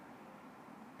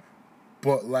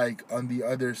 But like on the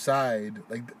other side,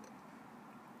 like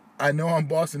I know I'm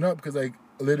bossing up because like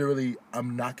literally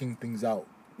I'm knocking things out.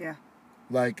 Yeah.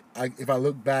 Like if I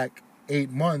look back 8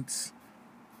 months,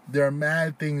 there are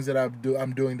mad things that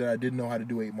I'm doing that I didn't know how to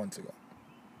do 8 months ago.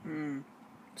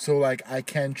 So like I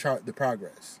can chart the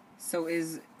progress. So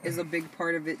is a big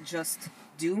part of it just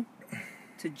do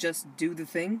the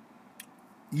thing?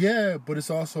 Yeah, but it's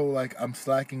also like I'm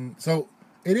slacking. So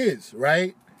it is,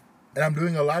 right? And I'm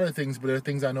doing a lot of things, but there are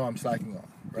things I know I'm slacking on,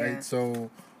 right? Yeah. So,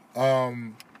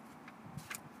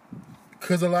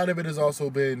 because a lot of it has also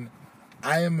been,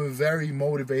 I am very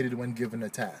motivated when given a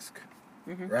task,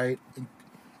 right?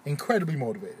 Incredibly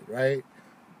motivated, right?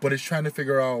 But it's trying to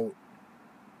figure out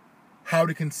how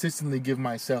to consistently give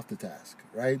myself the task,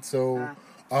 right? So,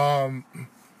 and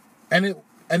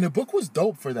the book was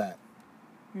dope for that.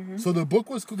 So the book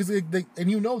was cool because and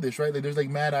you know this, right? Like there's like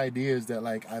mad ideas that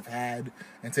like I've had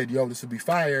and said, yo, this would be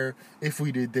fire if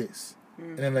we did this,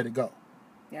 and then let it go,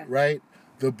 right?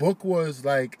 The book was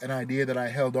like an idea that I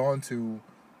held on to,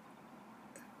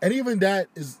 and even that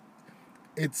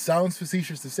it sounds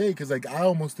facetious to say because like I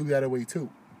almost threw that away too,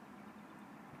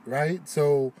 right?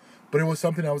 So, but it was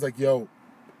something I was like, yo,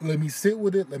 let me sit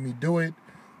with it, let me do it,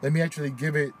 let me actually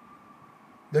give it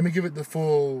the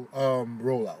full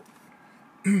rollout.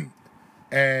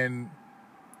 And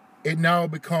it now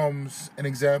becomes an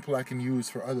example I can use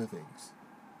for other things,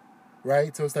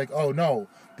 right? So it's like, oh no,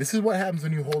 this is what happens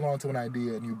when you hold on to an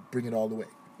idea and you bring it all the way,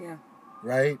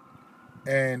 right?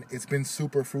 And it's been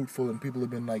super fruitful, and people have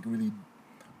been like really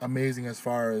amazing as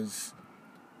far as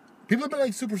people have been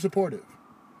like super supportive.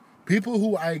 People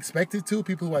who I expected to,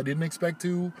 people who I didn't expect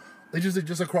to, they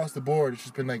just across the board. It's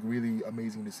just been like really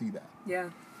amazing to see that. Yeah.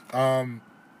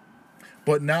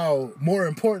 But now, more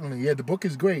importantly, the book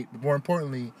is great, but more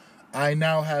importantly, I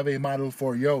now have a model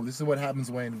for, yo, this is what happens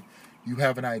when you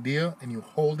have an idea and you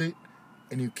hold it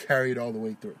and you carry it all the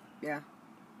way through. Yeah.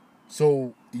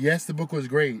 So, yes, the book was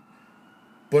great,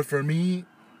 but for me,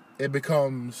 it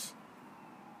becomes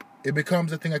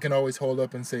a thing I can always hold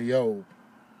up and say, yo,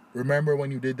 remember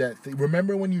when you did that thing?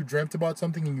 Remember when you dreamt about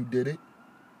something and you did it?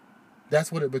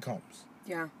 That's what it becomes.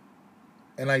 Yeah.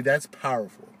 And like, that's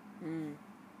powerful.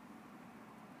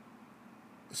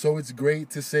 So it's great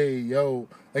to say, yo,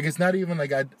 like it's not even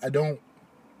like I don't.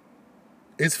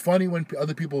 It's funny when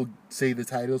other people say the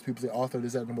titles, people say author,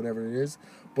 this, that, and whatever it is.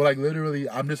 But like literally,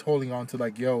 I'm just holding on to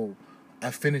like, yo,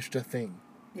 I finished a thing.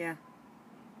 Yeah.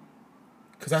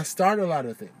 Because I start a lot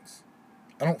of things.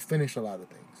 I don't finish a lot of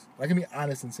things. I can be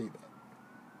honest and say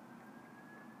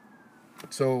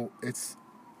that. So it's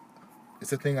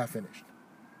a thing I finished.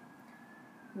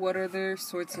 What other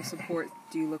sorts of support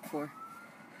do you look for?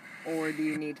 Or do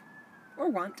you need? Or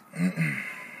want?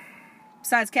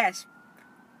 Besides cash.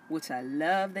 Which I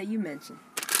love that you mentioned.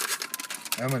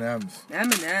 M&M's.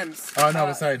 M&M's. Oh,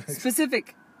 no, sorry.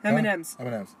 Specific M&M's.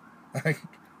 M&M's.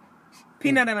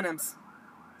 Peanut M&M's.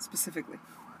 Specifically.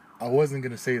 I wasn't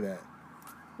going to say that.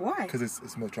 Why? Because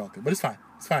it's milk chocolate. But it's fine.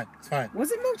 It's fine. It's fine.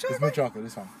 Was it milk chocolate? It's milk chocolate.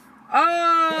 It's fine.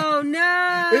 Oh,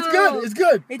 no. It's good. It's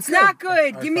good. It's not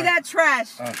good. Right, give me that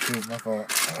trash. Oh, shoot. My fault.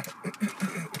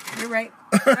 You're right.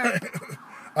 All right.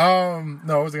 No,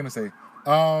 what was I gonna say?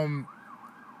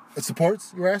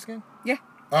 Supports, you were asking? Yeah.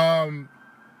 Um,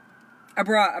 I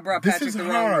brought this Patrick is the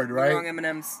hard, wrong, right? the wrong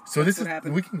M&Ms. So That's this what is,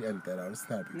 happened. we can edit that out. It's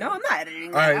not a big No, deal. I'm not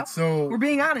editing that All right, out. so We're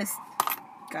being honest.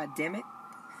 God damn it.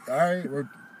 all right, we're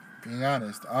being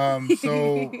honest.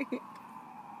 So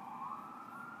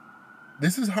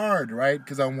this is hard, right?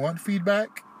 Because I want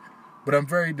feedback, but I'm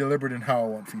very deliberate in how I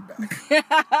want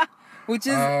feedback. Which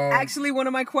is actually one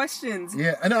of my questions.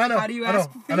 Yeah, I know. How do you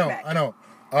ask for feedback? I know.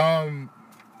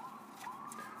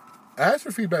 I ask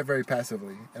for feedback very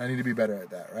passively, and I need to be better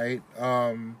at that, right?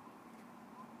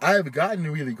 I have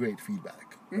gotten really great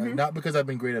feedback, right? Not because I've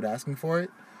been great at asking for it,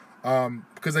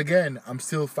 because again, I'm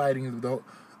still fighting with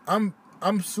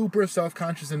I'm super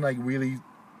self-conscious and like really,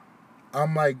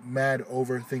 I'm like mad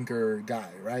overthinker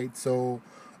guy, right? So,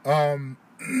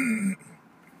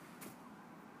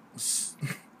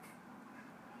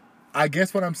 I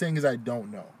guess what I'm saying is I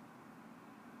don't know,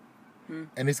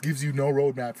 and this gives you no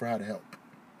roadmap for how to help.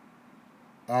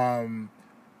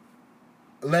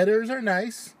 Letters are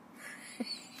nice.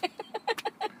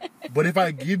 But if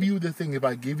I give you the thing, if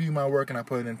I give you my work and I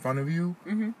put it in front of you,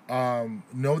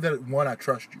 know that, one, I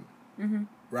trust you,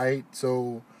 right?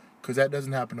 So, because that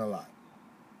doesn't happen a lot,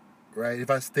 right? If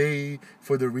I stay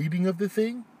for the reading of the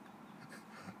thing,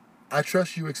 I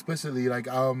trust you explicitly. Like,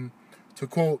 to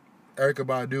quote Erykah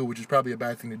Badu, which is probably a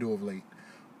bad thing to do of late,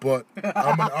 but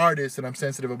I'm an artist and I'm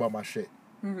sensitive about my shit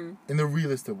in the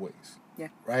realest of ways,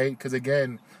 right? Because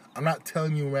again, I'm not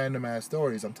telling you random ass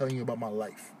stories. I'm telling you about my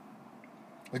life.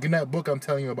 Like in that book, I'm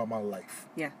telling you about my life.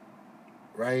 Yeah.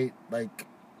 Right? Like,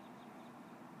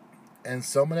 and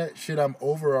some of that shit I'm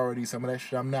over already, some of that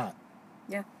shit I'm not.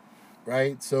 Yeah.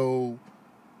 Right? So,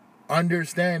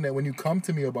 understand that when you come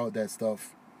to me about that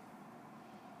stuff,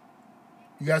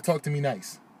 you gotta talk to me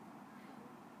nice.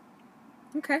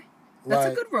 Okay. That's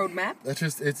like, a good roadmap. It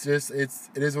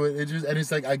is what it just, and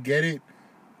it's like, I get it,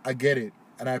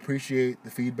 and I appreciate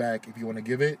the feedback if you want to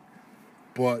give it,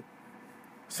 but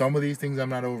some of these things I'm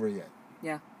not over yet.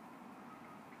 Yeah.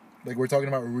 Like, we're talking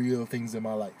about real things in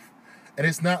my life. And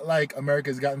it's not like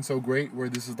America's gotten so great where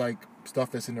this is like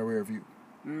stuff that's in the rear view.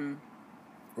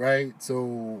 Right?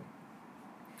 So,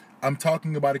 I'm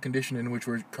talking about a condition in which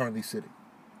we're currently sitting.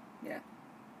 Yeah.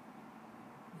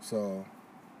 So.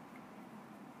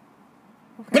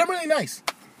 Okay. But I'm really nice.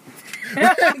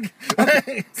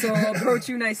 Okay. So I'll approach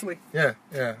you nicely. Yeah.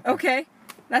 Okay.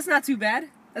 That's not too bad.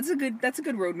 That's a good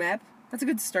roadmap. That's a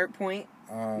good start point,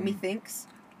 methinks.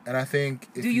 And I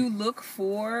think... Do you look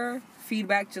for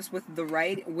feedback just with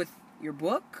with your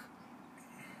book?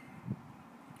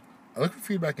 I look for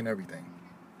feedback in everything.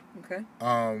 Okay.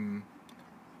 And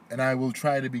I will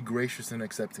try to be gracious in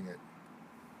accepting it.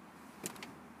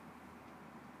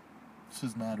 This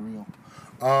is mad real.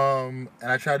 And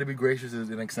I try to be gracious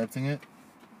in accepting it.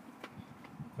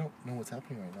 I don't know what's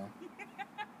happening right now.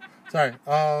 Sorry.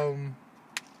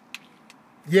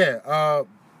 Yeah,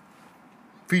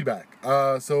 feedback.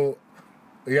 So,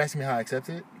 are you asking me how I accept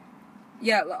it?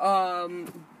 Yeah, are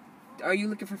you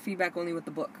looking for feedback only with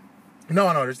the book?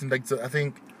 No, just like, so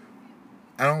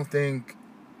I don't think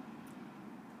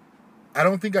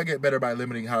I get better by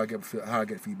limiting how I get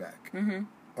feedback.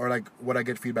 Or like what I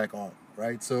get feedback on,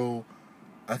 right? So,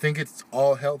 I think it's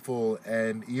all helpful,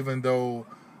 and even though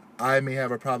I may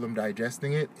have a problem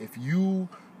digesting it, if you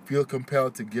feel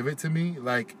compelled to give it to me,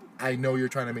 like, I know you're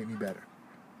trying to make me better.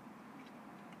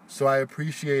 So I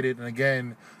appreciate it. And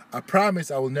again, I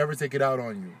promise I will never take it out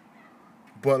on you.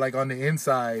 But like on the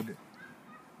inside,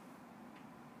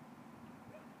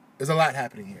 there's a lot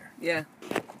happening here. Yeah.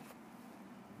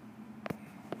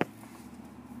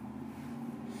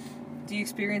 Do you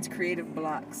experience creative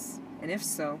blocks? And if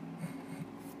so,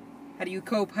 how do you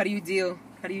cope? How do you deal?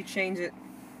 How do you change it?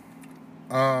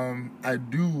 I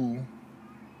do.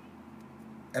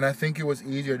 And I think it was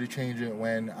easier to change it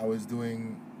when I was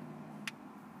doing...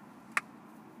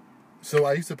 So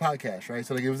I used to podcast, right?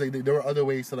 So like it was like there were other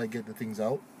ways to like get the things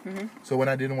out. So when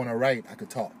I didn't want to write, I could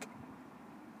talk.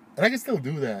 And I can still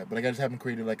do that, but like I just haven't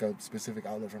created like a specific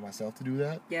outlet for myself to do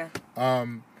that. Yeah.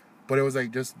 But it was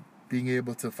like just being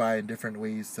able to find different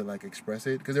ways to like express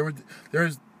it, because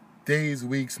there's days,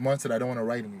 weeks, months that I don't want to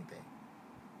write anything.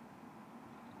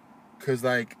 Cause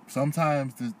like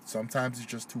sometimes it's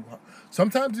just too hard.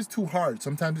 Sometimes it's too hard.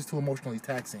 Sometimes it's too emotionally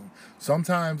taxing.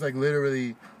 Sometimes like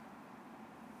literally,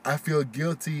 I feel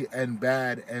guilty and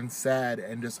bad and sad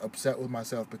and just upset with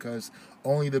myself because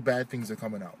only the bad things are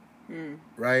coming out.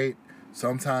 Right?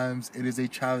 Sometimes it is a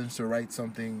challenge to write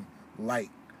something light,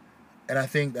 and I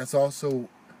think that's also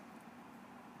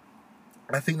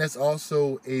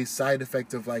a side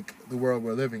effect of like the world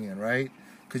we're living in. Right?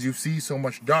 because you see so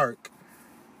much dark.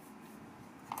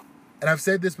 And I've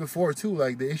said this before too,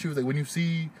 like the issue is like when you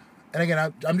see, and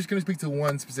again, I'm just gonna speak to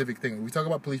one specific thing. We talk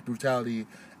about police brutality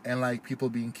and like people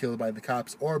being killed by the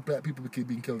cops or people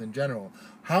being killed in general.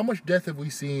 How much death have we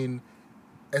seen,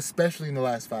 especially in the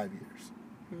last 5 years?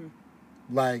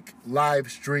 Like live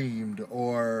streamed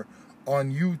or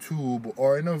on YouTube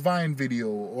or in a Vine video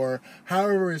or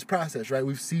however it's processed, right?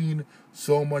 We've seen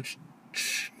so much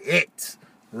shit,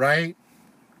 right?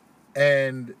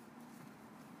 And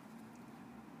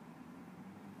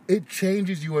it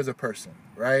changes you as a person,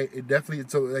 right? It definitely,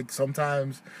 so like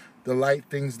sometimes the light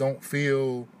things don't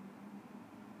feel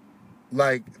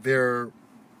like they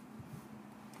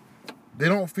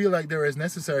don't feel like they're as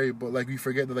necessary, but like we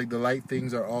forget that like the light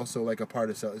things are also like a part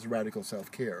of it's radical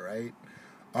self-care, right?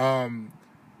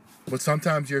 But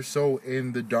sometimes you're so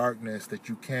in the darkness that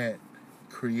you can't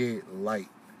create light.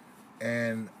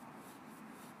 And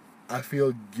I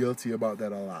feel guilty about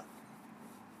that a lot.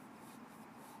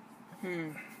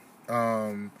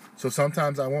 So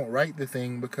sometimes I won't write the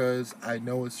thing because I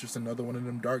know it's just another one of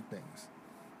them dark things.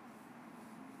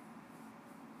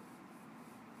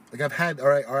 Like I've had,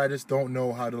 or I just don't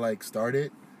know how to like start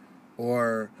it,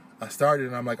 or I started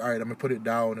and I'm like, all right, I'm gonna put it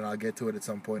down and I'll get to it at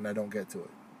some point, and I don't get to it.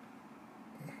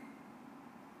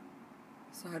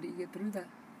 So how do you get through that?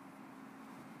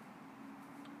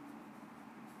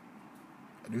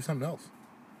 I do something else.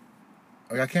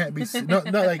 Like I can't be no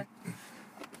like.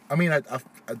 I mean, I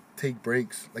take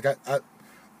breaks. Like I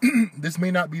this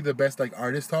may not be the best like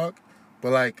artist talk,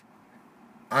 but like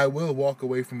I will walk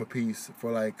away from a piece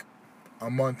for like a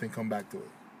month and come back to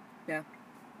it. Yeah.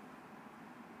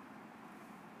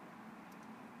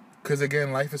 Because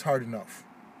again, life is hard enough.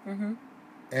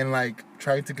 And like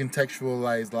trying to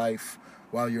contextualize life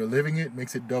while you're living it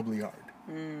makes it doubly hard.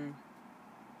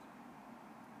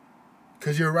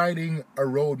 Because you're writing a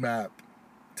roadmap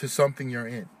to something you're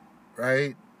in,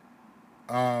 right?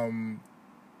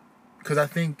 Because I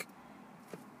think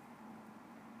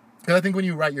when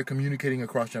you write, you're communicating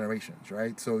across generations,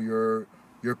 right? So you're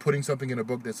putting something in a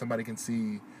book that somebody can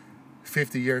see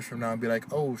 50 years from now and be like,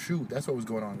 oh shoot, that's what was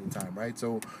going on at the time, right?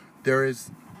 So there's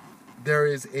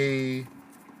a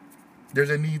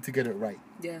need to get it right.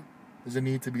 Yeah. There's a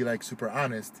need to be like super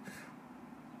honest.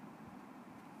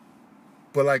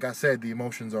 But like I said, the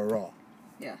emotions are raw.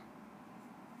 Yeah.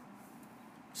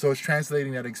 So it's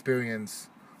translating that experience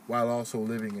while also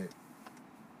living it.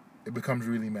 It becomes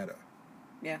really meta.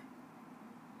 Yeah.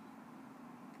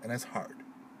 And that's hard.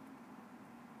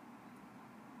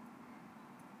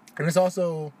 And it's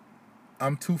also,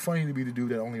 I'm too funny to be the dude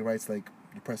that only writes like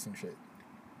depressing shit.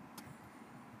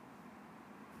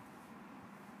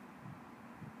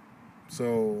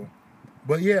 So,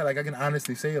 but yeah, like I can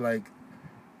honestly say like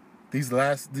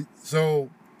so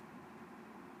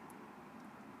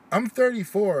I'm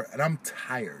 34 and I'm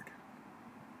tired.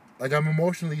 Like I'm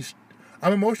emotionally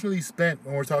spent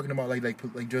when we're talking about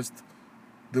like just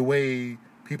the way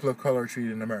people of color are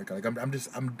treated in America. Like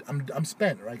I'm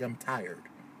spent. Like I'm tired.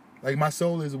 Like my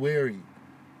soul is weary.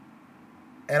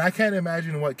 And I can't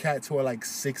imagine what cats who are like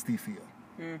 60 feel.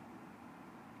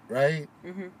 Right?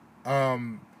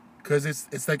 Because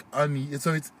it's like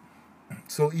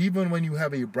so even when you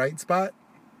have a bright spot,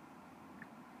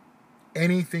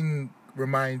 anything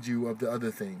reminds you of the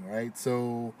other thing, right?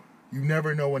 So you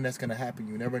never know when that's gonna happen.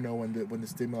 You never know when the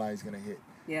stimuli is gonna hit.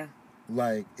 Yeah.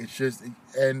 Like it's just,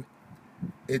 and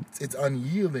it's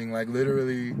unyielding. Like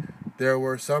literally, there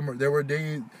were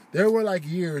like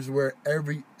years where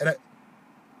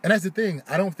and that's the thing.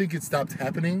 I don't think it stopped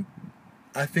happening.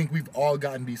 I think we've all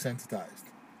gotten desensitized.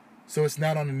 So it's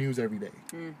not on the news every day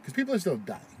because people are still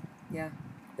dying. Yeah.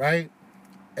 Right?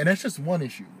 And that's just one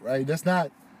issue, right? That's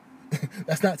not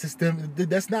systemic.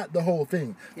 That's not the whole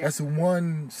thing. Yeah. That's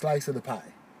one slice of the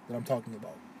pie that I'm talking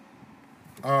about.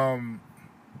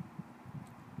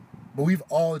 But we've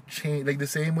all changed, like the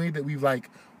same way that we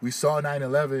saw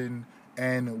 9/11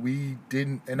 and we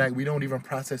didn't, and like we don't even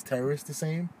process terrorists the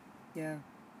same. Yeah.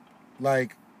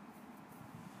 Like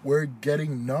we're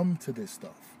getting numb to this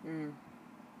stuff.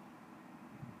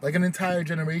 Like an entire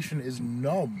generation is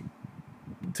numb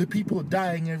to people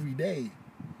dying every day.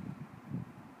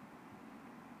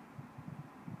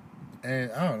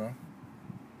 And I don't know.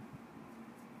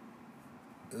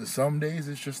 Some days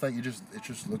it's just like it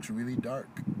just looks really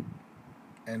dark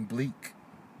and bleak.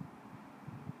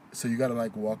 So you gotta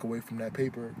like walk away from that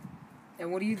paper.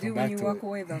 And what do you do when you walk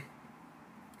away though?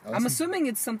 I'm assuming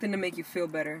it's something to make you feel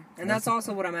better. And that's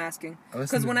also what I'm asking.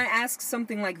 Because when I ask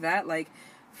something like that, like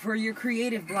for your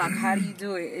creative block, how do you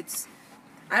do it?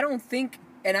 I don't think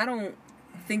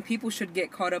people should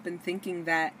get caught up in thinking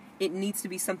that it needs to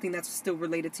be something that's still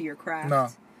related to your craft. No.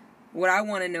 What I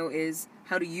want to know is,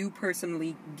 how do you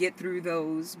personally get through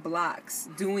those blocks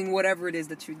doing whatever it is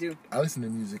that you do? I listen to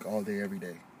music all day, every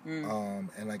day. And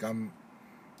like I'm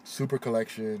super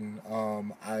collection.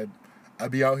 I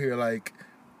be out here like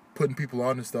putting people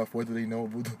on and stuff, whether they know,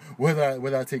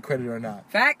 whether I take credit or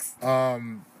not. Facts.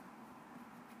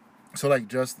 So like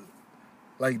just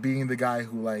like being the guy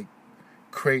who like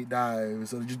crate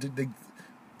dives, or just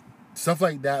stuff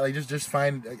like that. Like just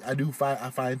find I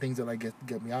find things that like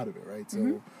get me out of it, right?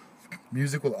 So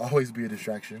music will always be a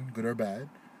distraction, good or bad.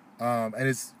 And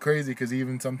it's crazy because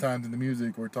even sometimes in the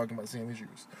music we're talking about the same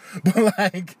issues, but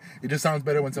like it just sounds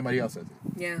better when somebody else says it.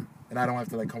 Yeah. And I don't have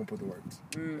to like come up with the words,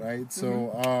 right?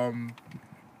 So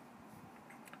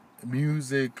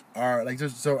music are like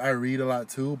just so I read a lot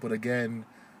too, but again,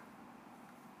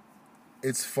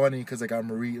 it's funny because like I'm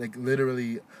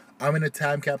literally I'm in a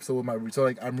time capsule with my I'm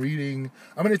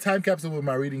in a time capsule with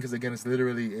my reading because again it's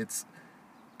literally it's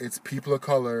people of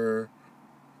color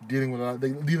dealing with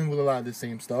a lot of the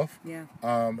same stuff. Yeah.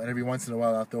 And every once in a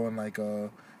while I'll throw in like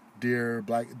Dear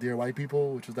White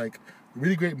People, which is like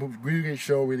really great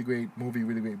show, really great movie,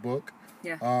 really great book.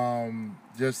 Yeah.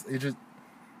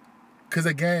 Because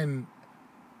again,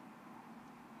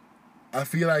 I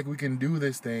feel like we can do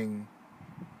this thing.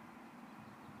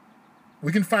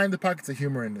 We can find the pockets of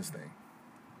humor in this thing.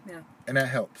 Yeah. And that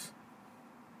helps.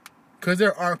 Because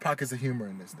there are pockets of humor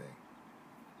in this thing.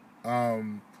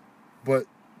 But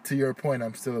to your point,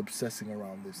 I'm still obsessing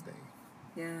around this thing.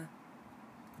 Yeah.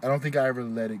 I don't think I ever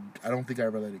let it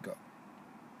go.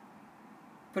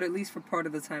 But at least for part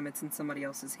of the time, it's in somebody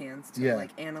else's hands to like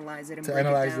analyze it and to break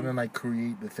analyze it down. it and like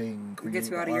create the thing. It gets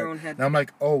you out of your own head. And I'm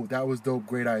like, oh, that was dope,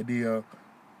 great idea.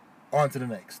 On to the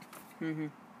next.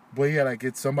 But yeah, like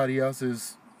it's somebody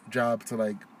else's job to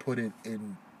like put it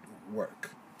in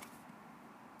work.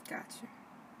 Gotcha.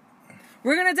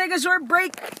 We're gonna take a short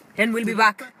break and we'll be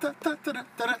back.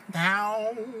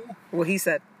 What he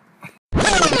said.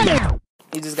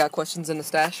 You just got questions in the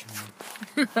stash?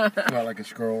 About like a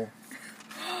scroll.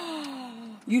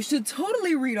 You should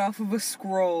totally read off of a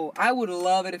scroll. I would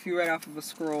love it if you read off of a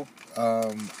scroll.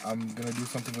 I'm gonna do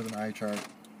something with an eye chart.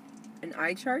 An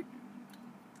eye chart?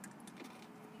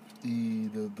 The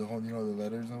whole, the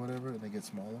letters and whatever, and they get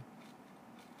smaller.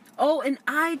 Oh, an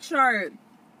eye chart.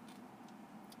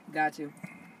 Got you.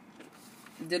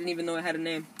 Didn't even know it had a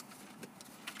name.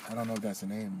 I don't know if that's a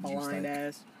name. Blind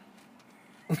ass.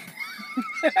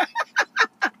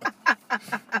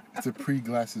 It's a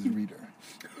pre-glasses reader.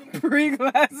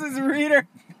 Pre-glasses reader.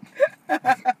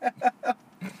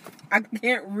 I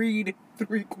can't read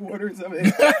 3/4 of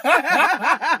it.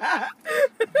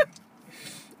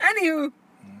 Anywho,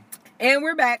 and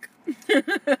we're back.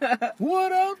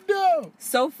 What up, though?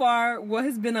 So far, what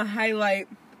has been a highlight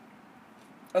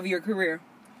of your career?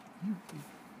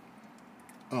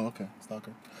 Oh, okay.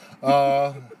 Stalker.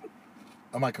 Of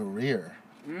my career.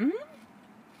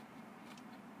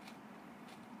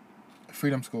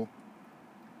 Freedom School.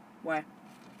 Why?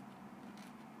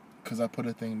 Because I put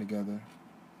a thing together.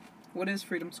 What is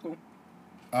Freedom School?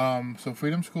 So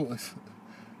Freedom School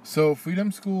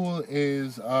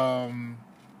is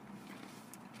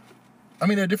I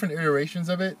mean, there are different iterations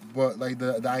of it, but like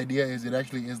the idea is it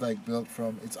actually is like built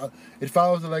from it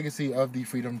follows the legacy of the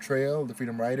Freedom Trail, the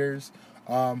Freedom Riders,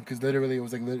 because literally it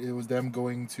was them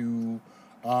going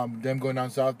down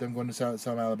south, them going to South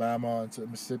Alabama and to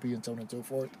Mississippi and so on and so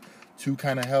forth, to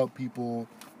kind of help people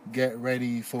get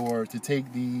ready to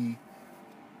take the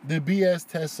BS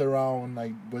tests around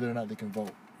like whether or not they can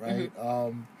vote, right?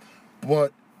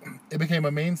 But it became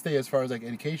a mainstay as far as like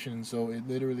education, so it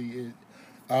literally is.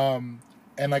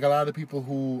 And like a lot of the people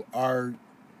who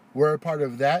were a part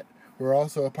of that were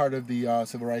also a part of the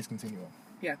civil rights continuum.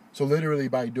 Yeah. So literally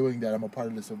by doing that, I'm a part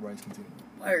of the civil rights continuum.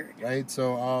 Word. Right.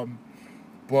 So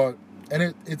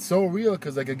it's so real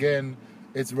because like again,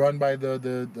 it's run by the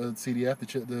CDF,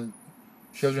 the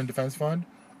Children Defense Fund,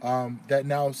 that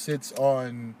now sits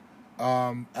on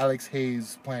Alex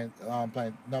Hayes'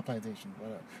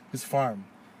 his farm.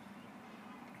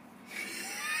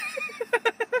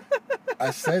 I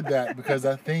said that because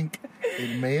I think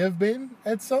it may have been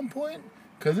at some point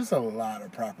because it's a lot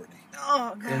of property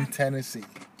in Tennessee.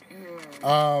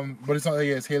 But it's not.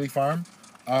 Yeah, it's Haley Farm,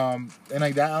 and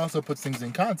like that also puts things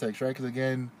in context, right? Because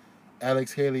again,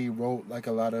 Alex Haley wrote like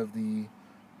a lot of the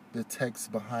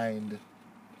text behind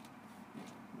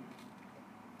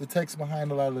a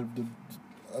lot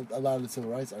of the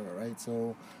civil rights era, right?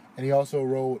 So, and he also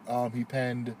wrote, he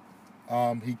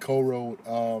co-wrote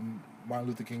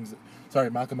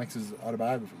Malcolm X's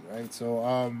autobiography, right?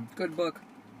 So, good book.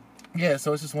 Yeah,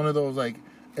 so it's just one of those like,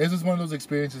 it's just one of those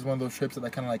experiences, one of those trips that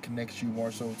like kind of like connects you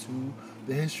more so to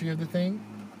the history of the thing.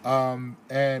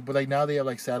 But like now they have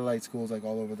like satellite schools like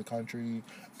all over the country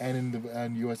and in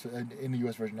the U.S.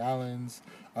 Virgin Islands.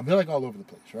 They're like all over the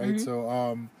place, right?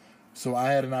 Mm-hmm. So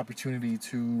I had an opportunity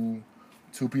to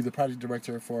be the project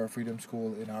director for a Freedom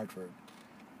School in Hartford,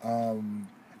 and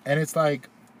it's like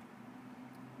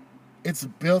it's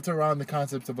built around the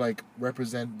concepts of like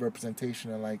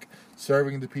representation and like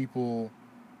serving the people.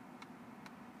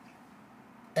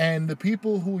 And the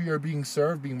people who you're being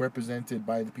served being represented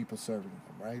by the people serving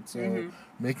them, right? So Mm-hmm.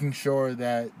 making sure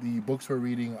that the books we're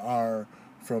reading are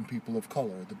from people of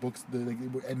color. The books,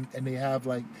 and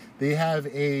they have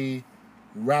a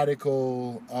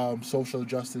radical social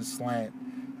justice slant,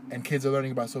 and kids are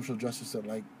learning about social justice at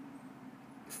like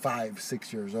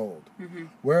 5-6 years old. Mm-hmm.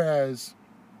 Whereas,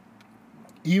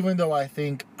 even though I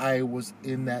think I was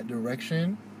in that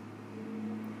direction,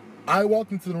 I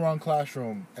walked into the wrong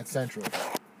classroom at Central.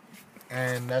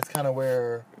 And that's kind of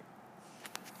where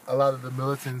a lot of the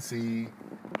militancy,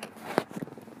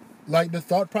 like the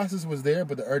thought process was there,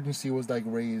 but the urgency was like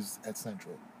raised at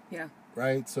Central. Yeah.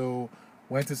 Right? So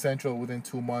went to Central within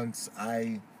 2 months.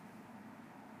 I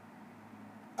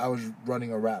was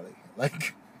running a rally.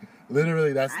 Like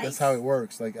literally that's how it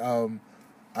works. Like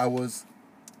I was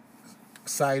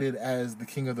cited as the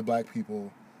king of the black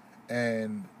people,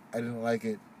 and I didn't like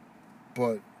it,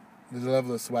 but there's a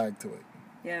level of swag to it.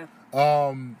 Yeah.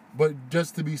 But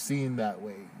just to be seen that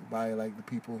way by like the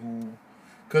people who,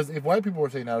 because if white people were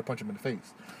saying that, I'd punch them in the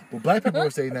face. But black people were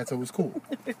saying that, so it was cool,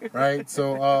 right?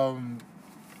 So,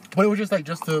 but it was just like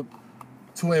to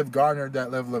have garnered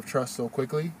that level of trust so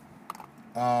quickly,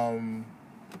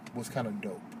 was kind of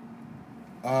dope.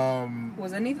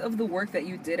 Was any of the work that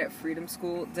you did at Freedom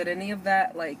School, did any of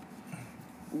that like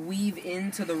weave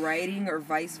into the writing or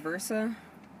vice versa?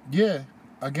 Yeah,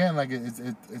 again, like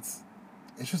it's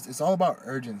all about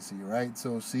urgency, right?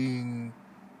 So seeing,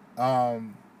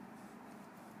 I'd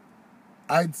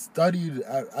studied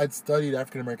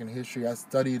African American history. I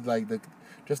studied like the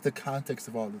context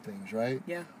of all the things, right?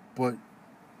 Yeah. But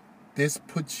this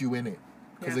puts you in it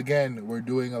because Yeah. again, we're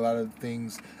doing a lot of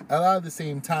things at a lot of the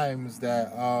same times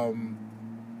that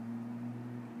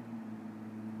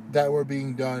that were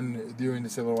being done during the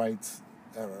civil rights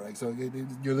era. Like so,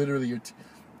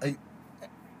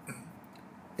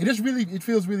 it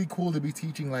feels really cool to be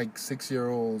teaching like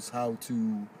 6-year-olds how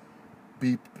to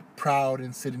be proud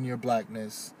and sit in your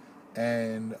blackness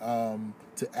and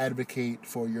to advocate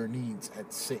for your needs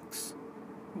at 6.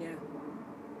 Yeah.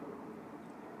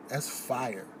 That's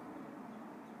fire.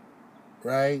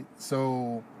 Right?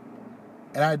 So,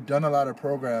 and I'd done a lot of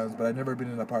programs, but I'd never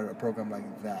been in a part of a program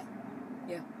like that.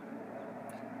 Yeah.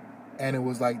 And it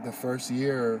was like the first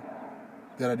year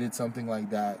that I did something like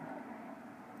that.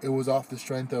 It was off the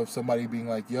strength of somebody being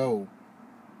like, yo,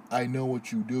 I know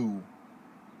what you do.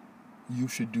 You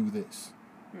should do this.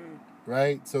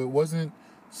 Right? So it wasn't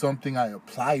something I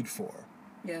applied for.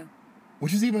 Yeah.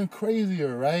 Which is even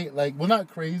crazier, right? Like, well, not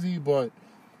crazy, but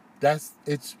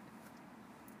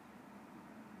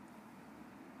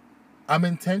I'm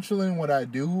intentional in what I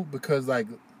do because, like,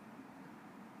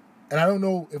 and I don't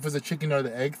know if it's a chicken or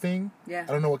the egg thing. Yeah.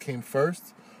 I don't know what came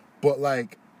first, but,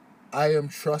 like, I am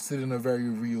trusted in a very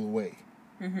real way.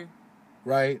 Mm-hmm.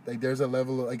 Right? Like, there's a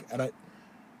level of, like, and it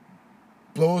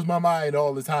blows my mind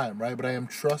all the time, right? But I am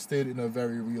trusted in a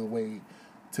very real way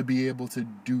to be able to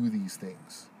do these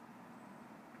things.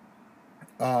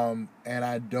 And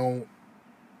I don't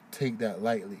take that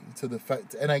lightly to the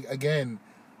fact, and again,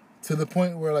 to the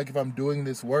point where, like, if I'm doing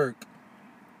this work,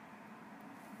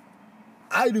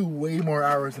 I do way more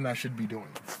hours than I should be doing.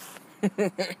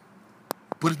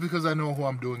 But it's because I know who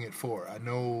I'm doing it for. I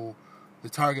know the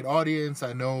target audience.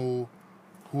 I know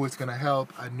who it's going to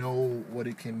help. I know what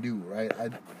it can do, right?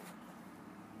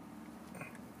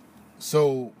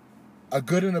 So a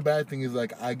good and a bad thing is,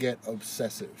 like, I get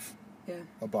obsessive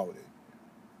about it.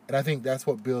 And I think that's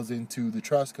what builds into the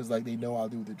trust because, like, they know I'll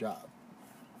do the job,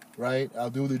 right? I'll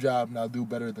do the job and I'll do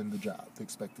better than the job, the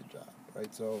expected job,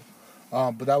 right? So,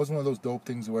 but that was one of those dope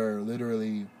things where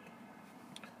literally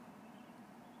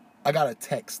I got a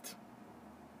text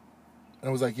and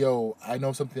it was like, yo, I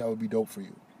know something that would be dope for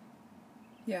you.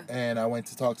 Yeah. And I went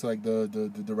to talk to, like, the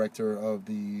director of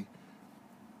the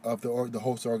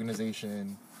host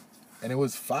organization, and it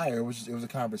was fire. It was a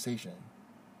conversation.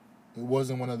 It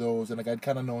wasn't one of those, and, like, I'd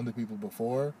kind of known the people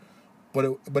before, but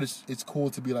it's cool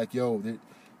to be like, yo,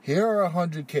 here are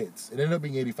 100 kids. It ended up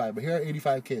being 85, but here are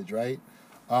 85 kids, right?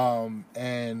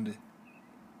 And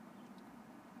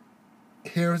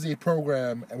here's a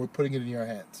program, and we're putting it in your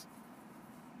hands.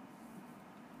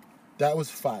 That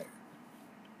was fire.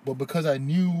 But because I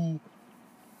knew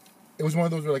it was one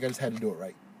of those where like I just had to do it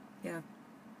right. Yeah.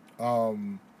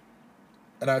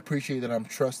 And I appreciate that I'm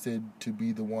trusted to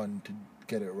be the one to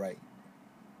get it right.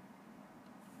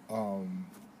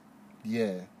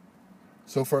 Yeah.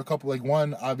 So for a couple, like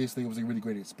one, obviously it was a really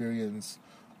great experience.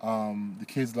 The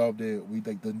kids loved it. We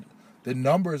like the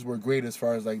numbers were great as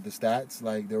far as like the stats.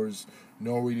 Like there was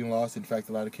no reading loss. In fact,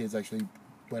 a lot of kids actually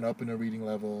went up in their reading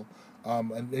level.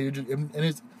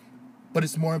 But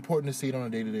it's more important to see it on a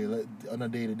day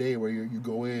to day where you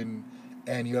go in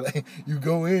and you're like you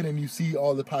go in and you see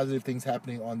all the positive things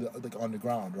happening on the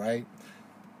ground, right?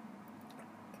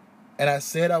 And I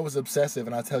said I was obsessive,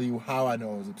 and I'll tell you how I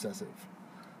know I was obsessive.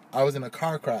 I was in a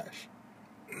car crash.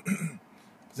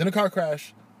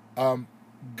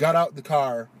 Got out the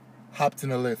car, hopped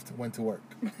in a lift, went to work.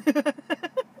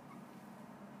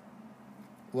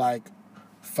 Like,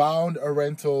 found a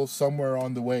rental somewhere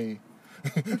on the way.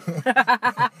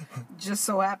 Just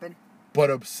so happened. But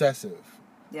obsessive.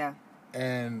 Yeah.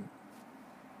 And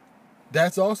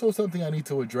that's also something I need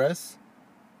to address,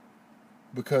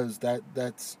 because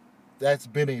that's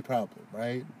been a problem,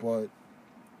 right? But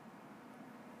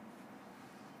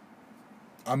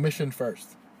I'm mission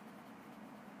first.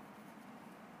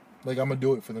 Like, I'm gonna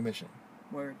do it for the mission.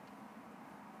 Word.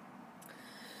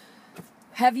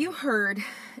 Have you heard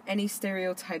any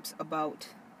stereotypes about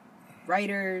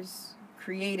writers,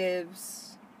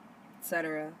 creatives,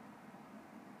 etc.?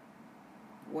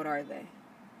 What are they?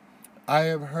 I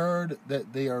have heard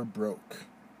that they are broke.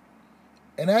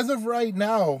 And as of right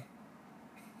now...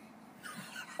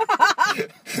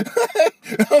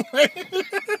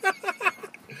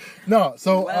 No,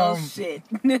 so... Well, shit.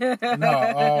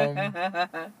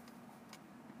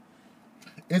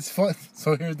 It's fun.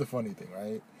 So here's the funny thing,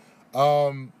 right?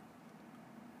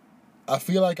 I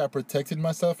feel like I protected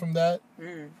myself from that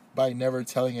by never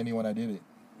telling anyone I did it.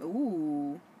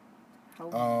 Ooh.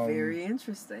 How very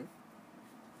interesting.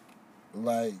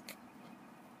 Like,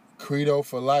 credo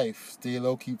for life, stay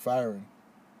low, keep firing.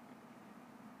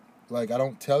 Like, I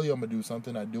don't tell you I'm gonna do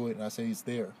something, I do it and I say it's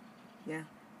there. Yeah.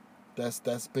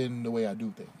 That's been the way I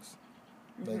do things.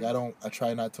 Like, I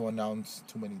try not to announce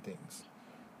too many things.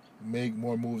 Make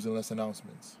more moves and less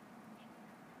announcements.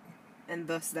 And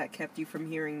thus that kept you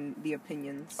from hearing the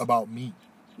opinions. About me.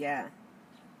 Yeah.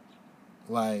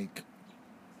 Like,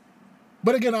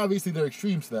 but again, obviously there are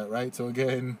extremes to that, right? So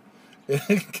again,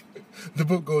 the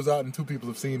book goes out and 2 people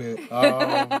have seen it.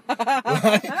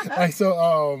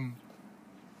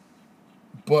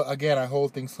 But again, I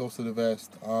hold things close to the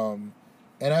vest. And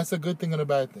that's a good thing and a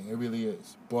bad thing. It really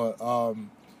is. But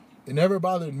it never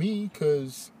bothered me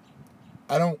because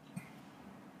I don't...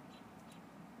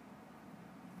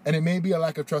 And it may be a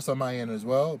lack of trust on my end as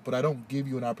well, but I don't give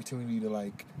you an opportunity to,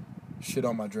 like, shit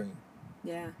on my dream.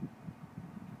 Yeah.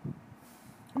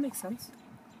 That makes sense.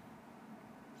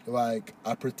 Like,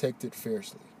 I protect it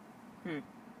fiercely.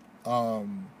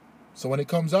 So when it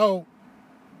comes out,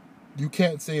 you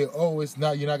can't say, oh, you're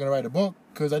not going to write a book,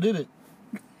 because I did it.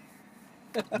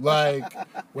 Like,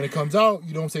 when it comes out,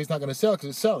 you don't say it's not going to sell, because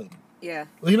it's selling. Yeah.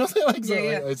 You know what I'm saying? Like, so,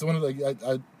 yeah. It's one of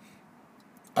the...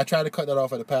 I try to cut that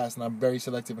off at the pass, and I'm very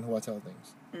selective in who I tell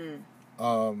things.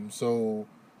 So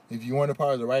if you weren't a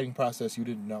part of the writing process, you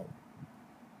didn't know.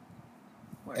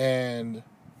 Word. And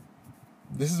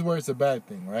this is where it's a bad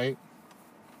thing, right?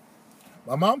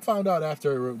 My mom found out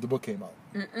after the book came out.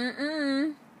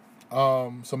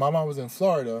 So my mom was in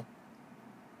Florida,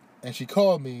 and she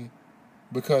called me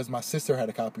because my sister had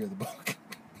a copy of the book.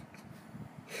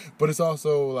 But it's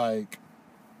also like,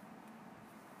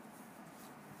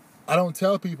 I don't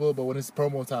tell people, but when it's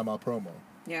promo time, I'll promo.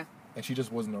 Yeah. And she just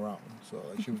wasn't around, so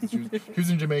like she was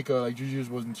in Jamaica, like she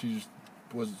didn't see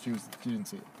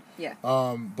it. Yeah.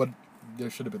 But there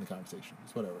should have been a conversation.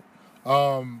 It's whatever.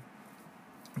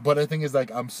 But the thing is,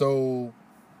 like, I'm so,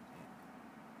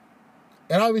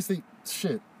 and obviously,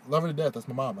 shit, love her to death. That's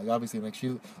my mom. Like, obviously, like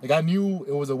I knew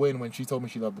it was a win when she told me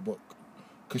she loved the book,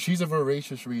 because she's a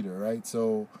voracious reader, right?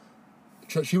 So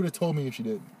she would have told me if she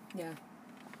didn't. Yeah.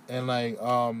 And like,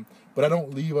 but I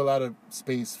don't leave a lot of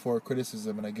space for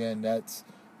criticism. And again, that's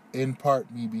in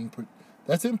part me being,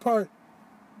 that's in part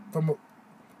from,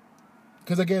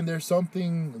 because again, there's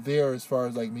something there as far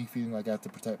as like me feeling like I have to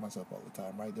protect myself all the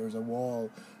time, right? There's a wall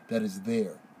that is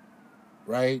there,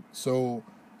 right? So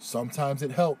sometimes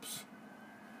it helps,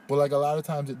 but like a lot of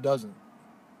times it doesn't.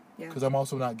 Yeah. Because I'm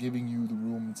also not giving you the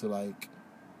room to like,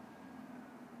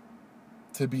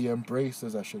 to be embraced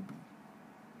as I should be.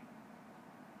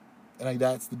 And like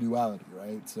that's the duality,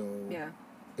 right? So yeah,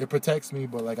 it protects me,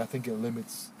 but like I think it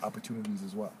limits opportunities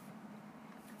as well.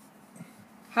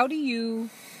 How do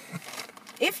you,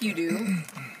 if you do,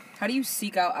 How do you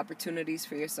seek out opportunities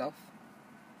for yourself?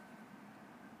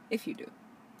 If you do.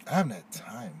 I haven't had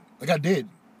time. Like, I did.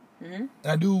 Mm-hmm. And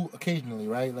I do occasionally,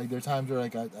 right? Like, there are times where,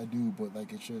 like, I do, but,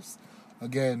 like, it's just,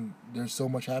 again, there's so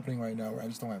much happening right now where I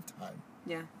just don't have time.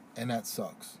 Yeah. And that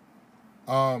sucks.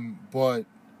 But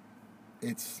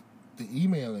it's the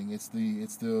emailing. It's the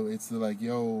like,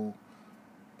 yo,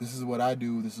 this is what I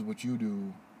do. This is what you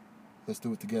do. Let's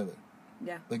do it together.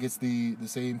 Yeah. Like, it's the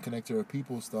same connector of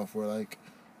people stuff where, like,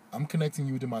 I'm connecting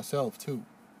you to myself, too.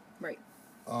 Right.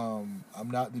 I'm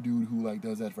not the dude who, like,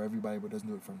 does that for everybody but doesn't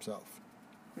do it for himself.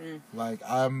 Mm. Like,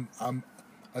 I'm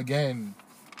again,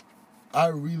 I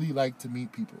really like to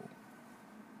meet people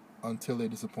until they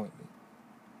disappoint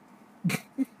me.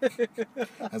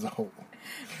 As a whole.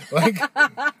 Like,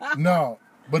 no.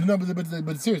 But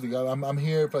seriously, I'm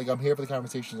here for, like, I'm here for the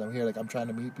conversations. I'm here, like, I'm trying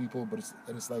to meet people, but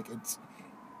it's like,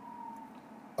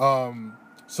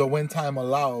 so when time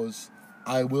allows,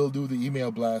 I will do the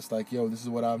email blast, like, yo, this is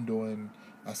what I'm doing.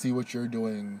 I see what you're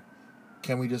doing.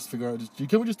 Can we just figure out,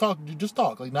 can we just talk? Just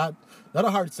talk. Like, not a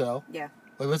hard sell. Yeah.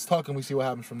 Like, let's talk and we see what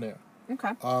happens from there.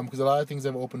 Okay. Because a lot of things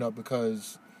have opened up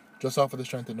because just off of the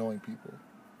strength of knowing people.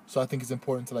 So I think it's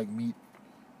important to, like, meet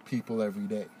people every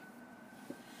day.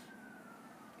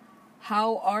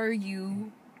 How are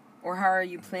you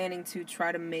planning to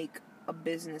try to make a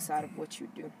business out of what you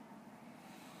do?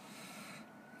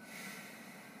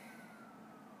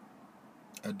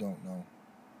 I don't know.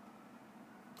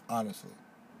 Honestly.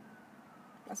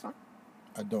 That's fine.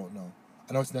 I don't know.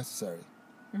 I know it's necessary.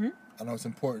 Mm-hmm. I know it's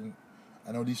important.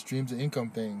 I know these streams of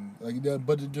income thing. Like,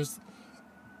 but it just,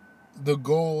 the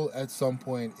goal at some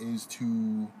point is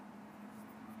to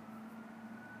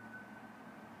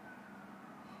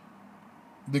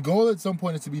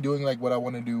be doing, like, what I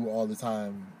want to do all the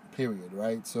time, period,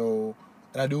 right? So,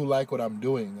 and I do like what I'm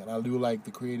doing, and I do like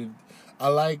I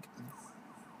like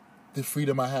the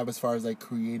freedom I have as far as, like,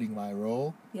 creating my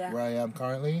role where I am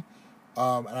currently.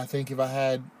 And I think if I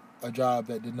had a job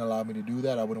that didn't allow me to do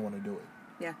that, I wouldn't want to do it.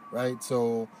 Yeah. Right?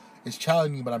 So it's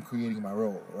challenging, but I'm creating my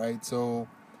role, right? So,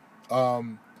 but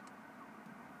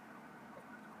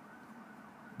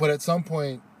at some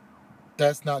point,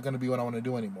 that's not going to be what I want to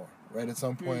do anymore, right? At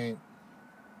some point,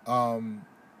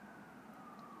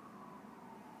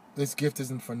 this gift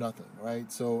isn't for nothing,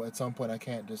 right? So at some point, I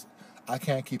can't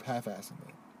keep half-assing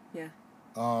it. Yeah.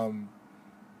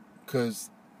 Because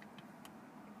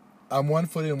I'm 1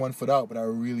 foot in, 1 foot out, but I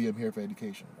really am here for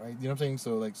education, right? You know what I'm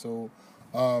saying? So,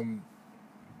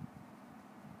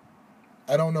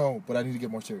 I don't know, but I need to get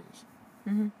more serious.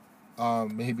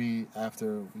 Mm-hmm. Maybe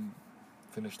after we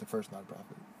finish the first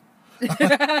nonprofit.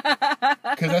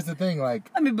 Because that's the thing, like...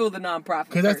 Let me build a nonprofit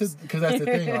Because that's the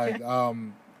thing, like,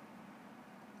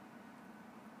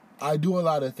 I do a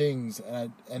lot of things,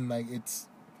 and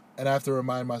I have to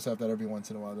remind myself that every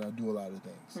once in a while that I do a lot of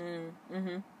things.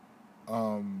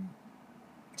 Mm-hmm.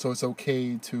 So it's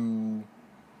okay to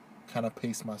kind of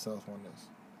pace myself on this.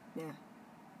 Yeah.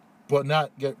 But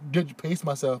not pace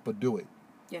myself, but do it.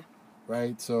 Yeah.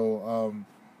 Right? So,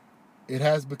 it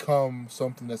has become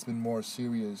something that's been more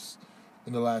serious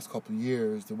in the last couple of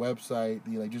years. The website,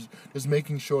 just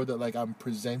making sure that, like, I'm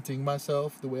presenting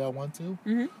myself the way I want to.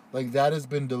 Mm-hmm. Like, that has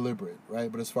been deliberate,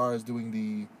 right? But as far as doing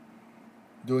the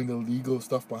legal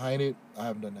stuff behind it, I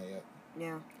haven't done that yet.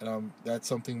 Yeah. And that's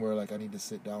something where, like, I need to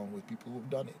sit down with people who've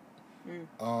done it.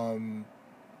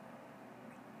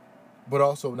 But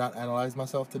also not analyze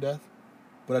myself to death.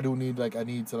 But I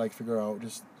need to, like, figure out,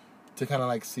 just to kind of,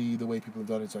 like, see the way people have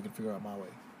done it so I can figure out my way.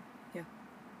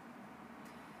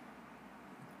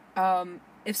 Yeah.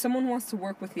 If someone wants to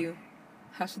work with you,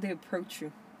 how should they approach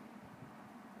you?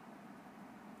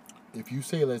 If you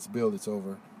say let's build, it's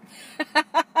over.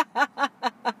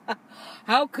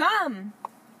 How come?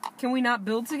 Can we not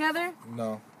build together?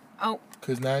 No. Oh.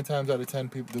 Because 9 times out of 10,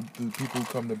 the people who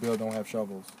come to build don't have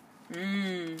shovels.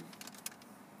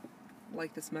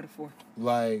 Like this metaphor.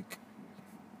 Like,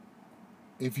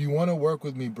 if you want to work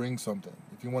with me, bring something.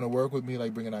 If you want to work with me,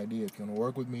 like, bring an idea. If you want to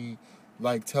work with me,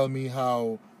 like, tell me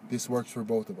how this works for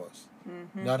both of us.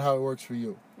 Mm-hmm. Not how it works for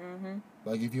you. Mm-hmm.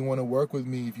 Like, if you want to work with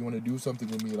me, if you want to do something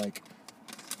with me, like,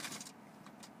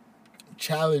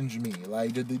 challenge me.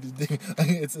 Like,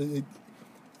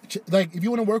 like, if you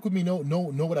want to work with me, know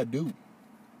what I do.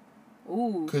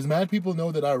 Ooh. Because mad people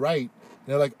know that I write.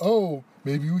 They're like, oh,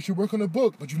 maybe we should work on a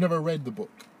book, but you've never read the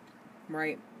book.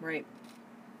 Right.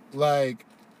 Like,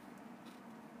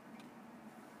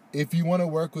 if you want to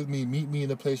work with me, meet me in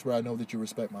the place where I know that you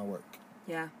respect my work.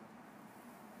 Yeah.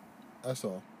 That's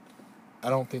all. I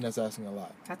don't think that's asking a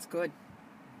lot. That's good.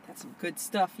 That's some good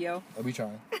stuff, yo. I'll be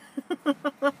trying.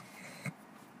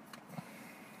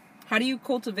 How do you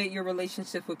cultivate your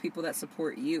relationship with people that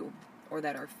support you, or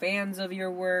that are fans of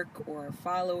your work, or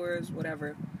followers,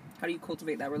 whatever? How do you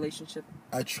cultivate that relationship?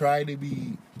 I try to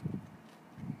be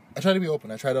open.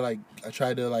 I try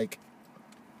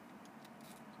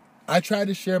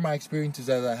to share my experiences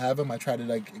as I have them. I try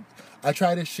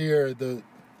to share the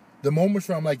moments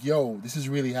where I'm like, yo, this is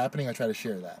really happening. I try to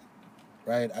share that,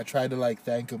 right? I try to like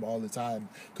thank them all the time,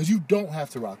 because you don't have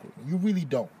to rock with me. You really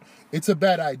don't. It's a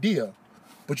bad idea,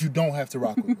 but you don't have to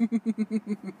rock with me.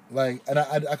 Like, and I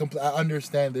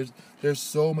understand. There's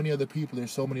so many other people.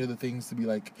 There's so many other things to be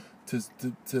like to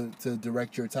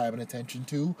direct your time and attention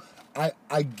to.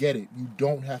 I get it. You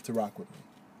don't have to rock with me,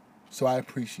 so I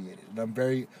appreciate it, and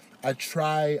I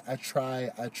try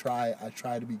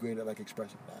to be great at like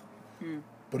expressing that.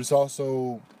 But it's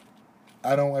also,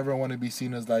 I don't ever want to be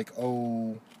seen as like,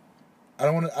 oh, I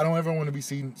don't ever want to be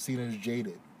seen as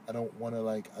jaded. I don't want to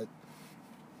like,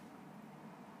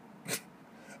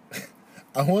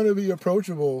 I want to be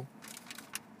approachable,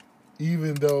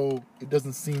 even though it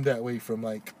doesn't seem that way from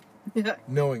like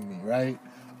knowing me, right?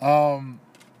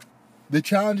 The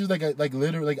challenge is like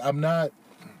literally, like I'm not.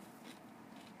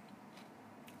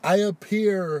 I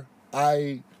appear,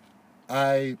 I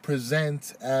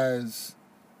present as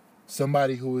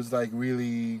somebody who is like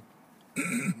really,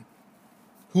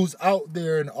 who's out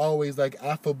there and always like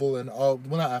affable and all.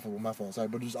 Well, not affable, my fault, sorry,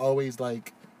 but just always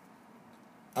like.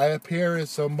 I appear as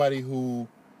somebody who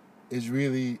is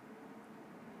really.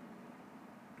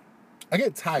 I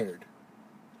get tired.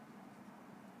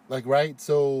 Like, right?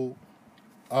 So,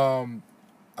 I'm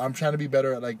trying to be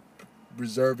better at like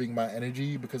reserving my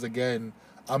energy, because again,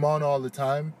 I'm on all the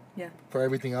time. Yeah. For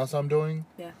everything else I'm doing.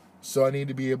 Yeah. So I need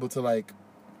to be able to like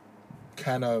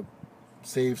kind of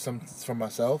save some for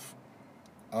myself.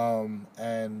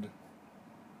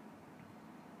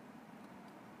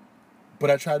 But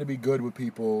I try to be good with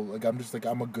people. Like, I'm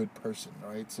a good person,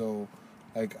 right? So,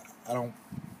 like,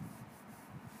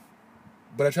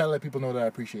 but I try to let people know that I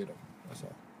appreciate them. That's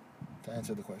all. To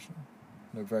answer the question.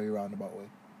 In a very roundabout way.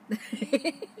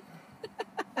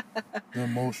 The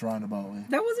most roundabout way.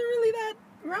 That wasn't really that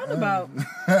roundabout.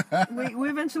 We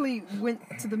eventually went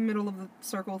to the middle of the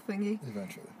circle thingy.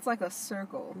 Eventually. It's like a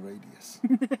circle. Radius.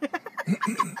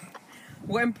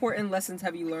 What important lessons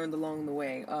have you learned along the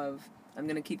way of, I'm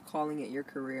going to keep calling it your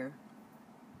career,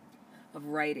 of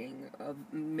writing, of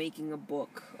making a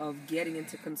book, of getting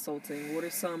into consulting? What are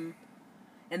some,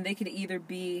 and they could either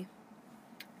be,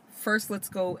 first let's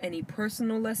go any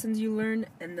personal lessons you learned,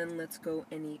 and then let's go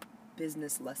any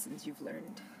business lessons you've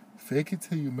learned. Fake it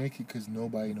till you make it, because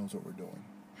nobody knows what we're doing.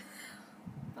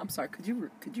 I'm sorry, could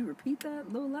you repeat that a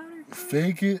little louder?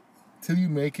 Fake it till you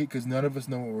make it, because none of us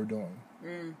know what we're doing.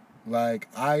 Like,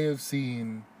 I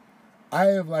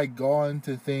have like gone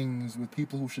to things with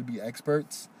people who should be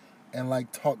experts and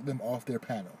like talked them off their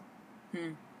panel.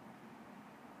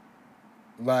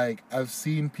 Like, I've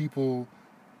seen people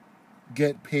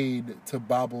get paid to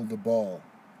bobble the ball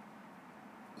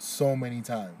so many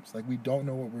times. Like, we don't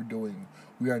know what we're doing.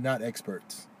 We are not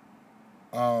experts.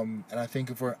 And I think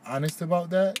if we're honest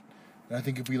about that, and I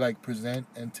think if we like present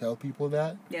and tell people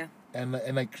that, yeah, and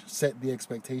like set the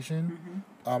expectation,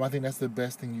 I think that's the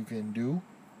best thing you can do.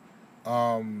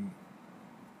 But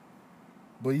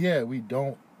yeah, we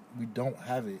don't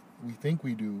have it. We think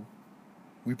we do.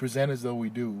 We present as though we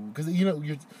do, because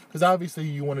because obviously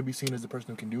you want to be seen as the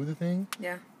person who can do the thing.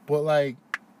 Yeah. But like,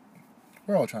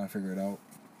 we're all trying to figure it out,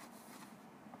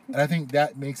 and I think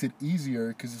that makes it easier,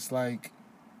 because it's like,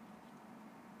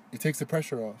 it takes the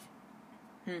pressure off.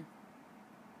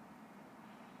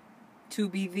 To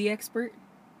be the expert?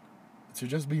 To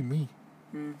just be me.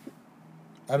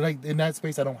 I like, in that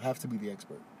space, I don't have to be the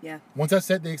expert. Yeah. Once I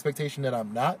set the expectation that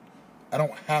I'm not, I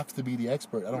don't have to be the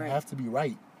expert. I don't have to be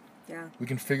right. Yeah. We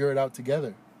can figure it out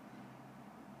together.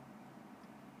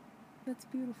 That's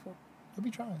beautiful. I'll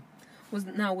be trying. Was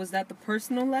that the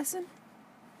personal lesson?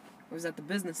 Or was that the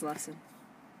business lesson?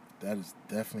 That is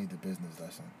definitely the business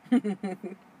lesson.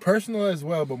 Personal as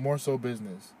well, but more so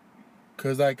business.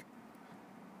 Because, like,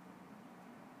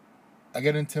 I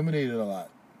get intimidated a lot.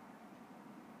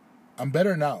 I'm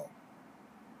better now.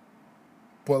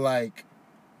 But, like,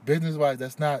 business-wise,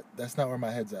 that's not where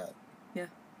my head's at. Yeah.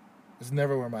 It's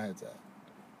never where my head's at.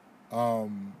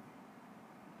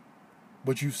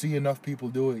 But you see enough people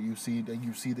do it. You see the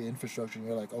infrastructure, and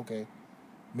you're like, okay,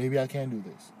 maybe I can do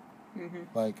this.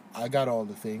 Like, I got all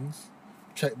the things.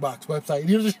 Checkbox website.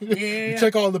 You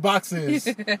check all the boxes.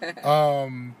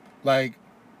 Like,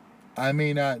 I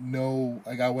may not know.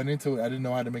 Like, I went into it. I didn't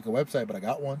know how to make a website, but I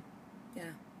got one.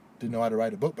 Yeah. Didn't know how to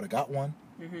write a book, but I got one.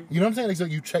 You know what I'm saying? Like, so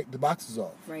you check the boxes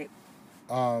off. Right.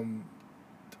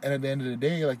 And at the end of the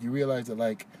day, like, you realize that,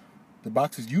 like, the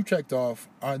boxes you checked off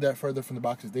aren't that further from the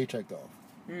boxes they checked off.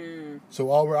 So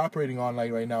all we're operating on,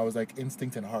 like, right now is, like,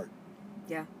 instinct and heart.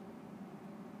 Yeah.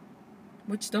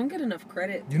 Which don't get enough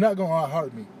credit. You're not gonna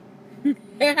out-heart me. You're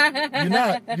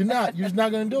not. You're just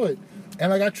not gonna do it.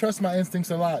 And, like, I trust my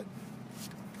instincts a lot.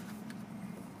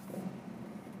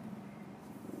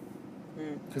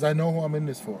 Because I know who I'm in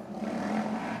this for.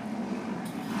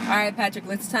 All right, Patrick,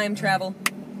 let's time travel.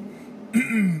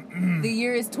 The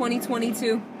year is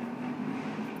 2022.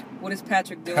 What is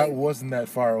Patrick doing? That wasn't that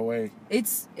far away.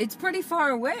 It's pretty far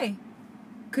away,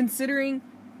 considering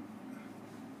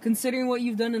what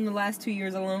you've done in the last 2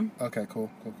 years alone. Okay,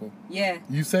 cool. Yeah.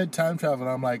 You said time travel,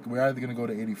 and I'm like, we're either gonna go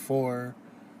to 84,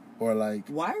 or like.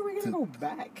 Why are we gonna go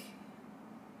back?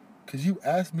 Because you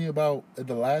asked me about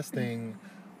the last thing,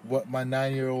 what my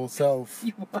 9-year-old self.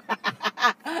 I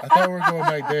thought we were going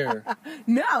back there.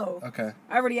 No. Okay.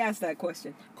 I already asked that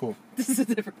question. Cool. This is a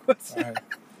different question. All right.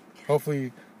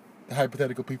 Hopefully, the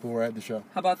hypothetical people were at the show.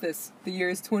 How about this? The year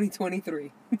is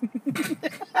 2023.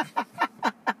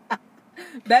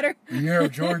 Better? The year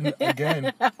of Jordan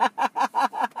again.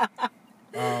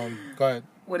 Go ahead.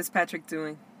 What is Patrick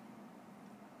doing?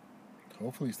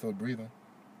 Hopefully he's still breathing.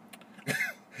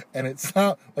 And it's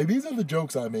not like these are the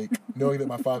jokes I make, knowing that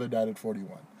my father died at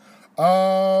 41.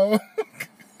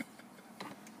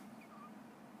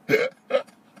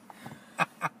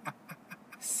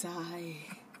 Sigh.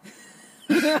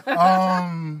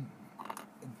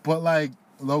 But like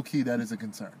low key, that is a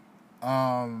concern.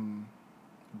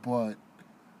 But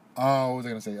what was I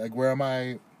gonna say? Like, where am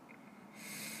I?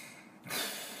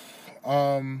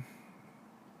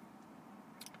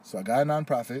 So I got a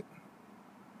nonprofit.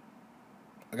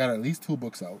 I got at least 2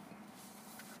 books out.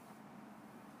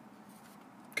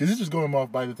 Because it's just going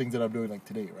off by the things that I'm doing, like,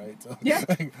 today, right? So, yeah.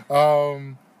 Like,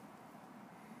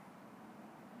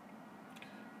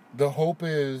 the hope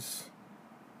is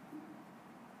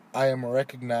I am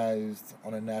recognized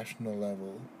on a national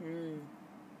level.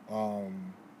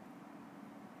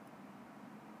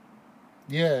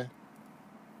 Yeah.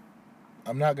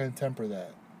 I'm not going to temper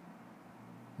that.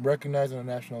 Recognized on a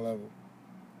national level.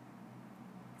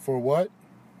 For what?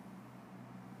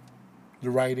 The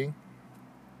writing.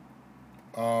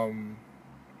 Because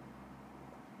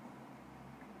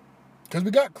we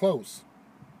got close.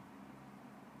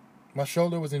 My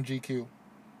shoulder was in GQ.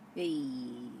 Hey.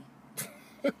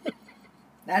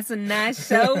 That's a nice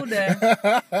shoulder.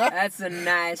 That's a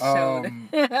nice shoulder.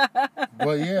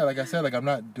 But yeah, like I said, like, I'm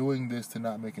not doing this to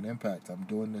not make an impact. I'm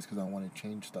doing this because I want to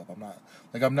change stuff.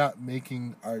 I'm not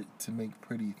making art to make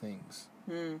pretty things.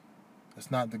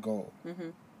 That's not the goal.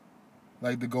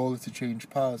 Like, the goal is to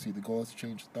change policy. The goal is to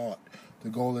change thought. The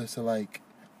goal is to, like,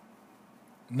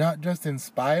 not just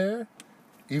inspire,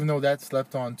 even though that's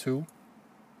slept on too.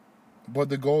 But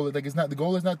the goal is, like, the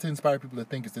goal is not to inspire people to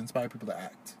think, it's to inspire people to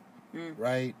act.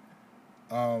 Right?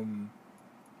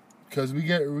 Because we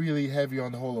get really heavy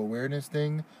on the whole awareness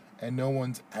thing, and no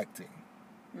one's acting.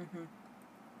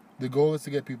 The goal is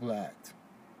to get people to act.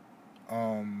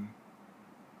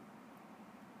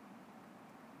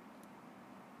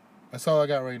 That's all I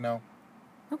got right now.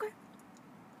 Okay.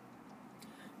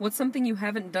 What's something you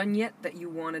haven't done yet that you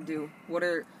want to do? What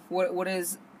are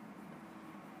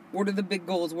the big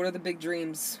goals? What are the big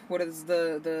dreams? What is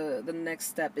the next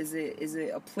step? Is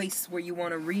it a place where you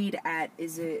want to read at?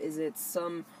 Is it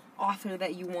some author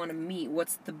that you want to meet?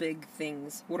 What's the big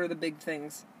things? What are the big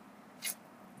things?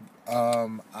 I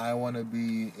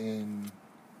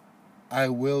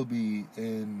will be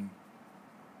in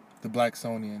the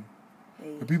Blacksonian.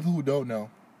 Hey. For people who don't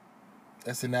know,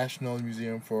 that's the National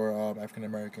Museum for African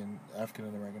and African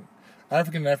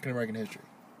history.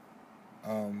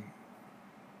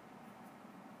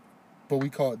 But we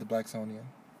call it the Blacksonian.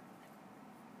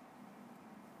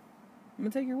 I'm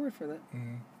gonna take your word for that.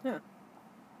 Yeah.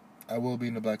 I will be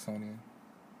in the Blacksonian.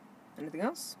 Anything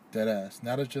else? Deadass.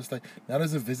 Not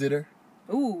as a visitor.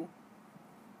 Ooh.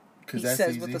 Because he that's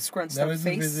says easy. with a scrunched Not up as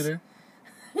face. a visitor.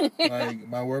 Like,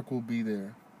 my work will be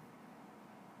there.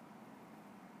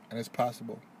 And it's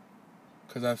possible.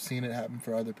 Because I've seen it happen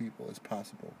for other people. It's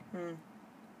possible.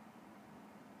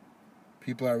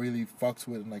 People I really fucks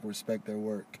with and, like, respect their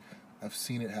work. I've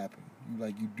seen it happen.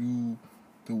 You do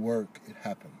the work, it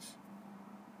happens.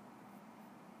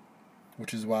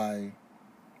 Which is why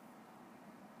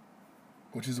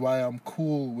I'm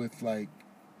cool with, like,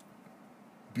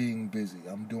 being busy.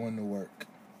 I'm doing the work.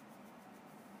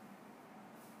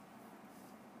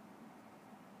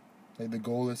 Like, the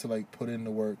goal is to, like, put in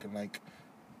the work and, like,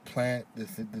 plant the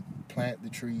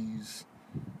trees,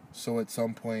 so at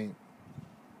some point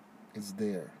it's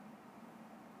there.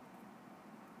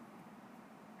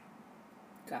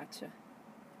 Gotcha.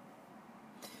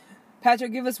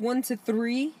 Patrick, give us 1 to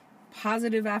 3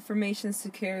 positive affirmations to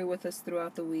carry with us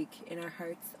throughout the week in our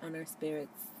hearts, on our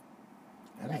spirits.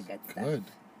 That is good.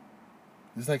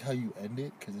 This is like how you end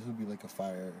it, because this would be like a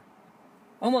fire.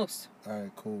 Almost. All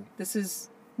right, cool. This is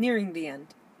nearing the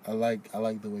end. I like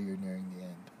the way you're nearing the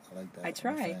end. I like that. I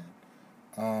try.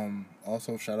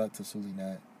 Also, shout out to Sully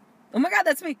Nat. Oh my God,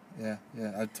 that's me. Yeah.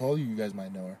 I told you guys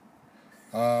might know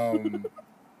her.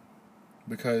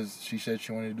 Because she said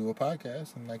she wanted to do a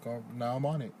podcast, and like now I'm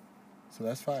on it, so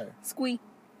that's fire. Squee.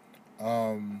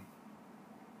 You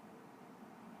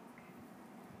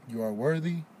are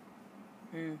worthy.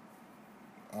 Mm.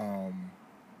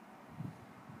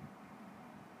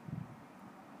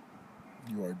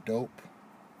 You are dope.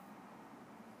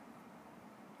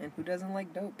 And who doesn't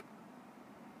like dope?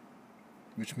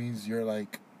 Which means you're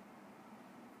like,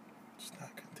 it's not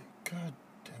God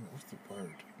damn it, what's the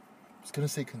word? I was gonna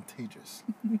say contagious.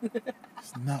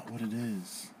 It's not what it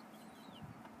is.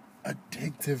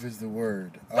 Addictive is the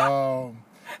word. Damn.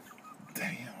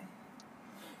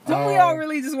 Don't we all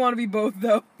really just want to be both,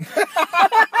 though?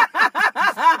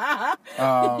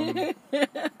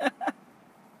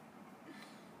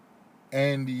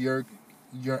 And your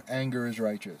anger is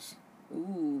righteous.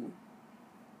 Ooh.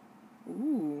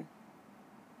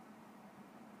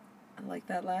 I like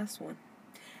that last one.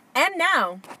 And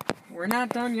now, we're not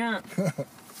done yet.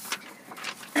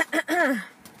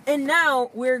 And now,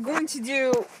 we're going to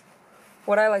do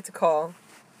what I like to call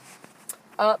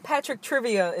Patrick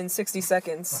Trivia in 60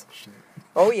 seconds. Oh, shit.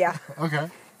 Oh, yeah. Okay.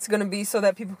 It's going to be so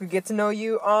that people could get to know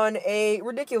you on a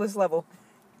ridiculous level.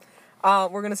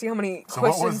 We're going to see how many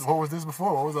questions... What was this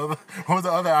before? What was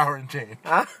the other hour and change?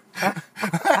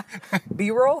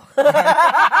 B-roll? All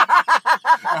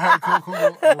right,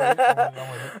 cool. I'm with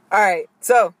it. All right,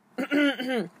 so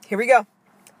here we go.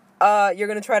 You're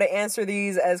going to try to answer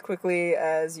these as quickly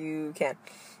as you can.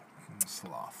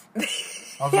 Sloth.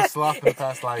 I was a sloth in the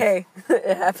past life. Hey,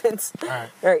 it happens. All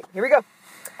right, here we go.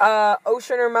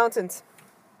 Ocean or mountains?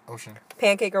 Ocean.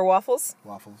 Pancake or waffles?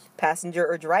 Waffles. Passenger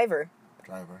or driver?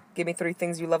 Driver. Give me 3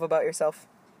 things you love about yourself.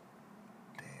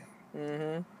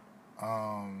 Damn.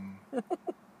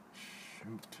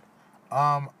 Shoot.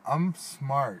 I'm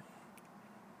smart.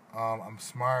 I'm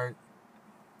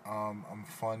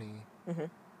funny.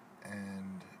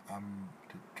 And I'm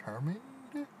determined.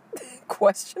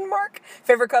 Question mark?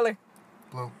 Favorite color?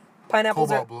 Blue. Pineapples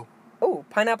Cobalt blue. Oh,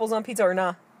 pineapples on pizza or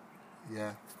nah?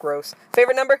 Yeah. Gross.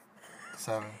 Favorite number?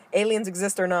 7. Aliens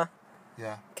exist or nah?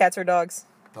 Yeah. Cats or dogs?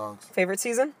 Dogs. Favorite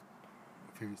season?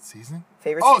 Favorite season?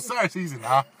 Favorite Oh, season. sorry, season.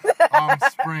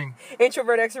 Spring.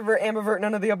 Introvert, extrovert, ambivert,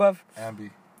 none of the above.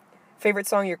 Ambi. Favorite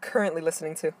song you're currently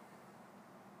listening to?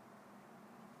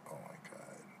 Oh my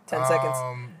God. 10 seconds.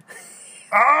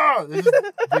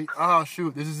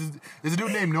 Shoot. There's a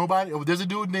dude named Nobody. Oh, there's a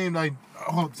dude named like.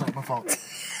 Oh, sorry, my fault.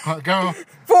 Go.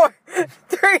 4,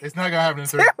 3. It's not gonna happen in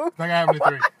 3. It's not gonna happen in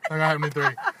 3. It's not gonna happen in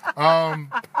 3.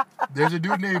 There's a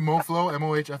dude named Moflo,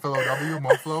 MOHFLOW,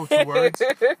 Moflo, 2 words.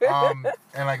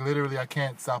 And like literally, I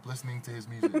can't stop listening to his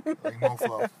music, like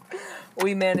Moflo.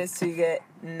 We managed to get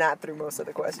not through most of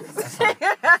the questions. That's fine.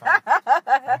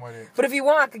 I'm with it. But if you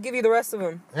want, I could give you the rest of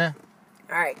them. Yeah.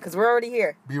 All right, because we're already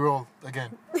here. B-roll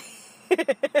again.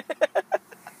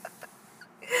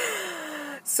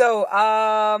 So,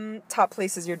 top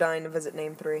places you're dying to visit.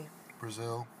 Name 3.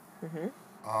 Brazil.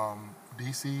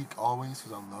 DC always,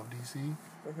 because I love DC.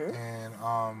 And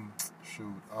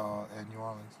and New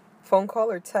Orleans. Phone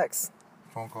call or text?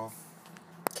 Phone call.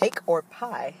 Cake or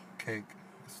pie? Cake.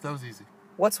 That was easy.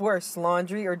 What's worse,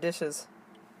 laundry or dishes?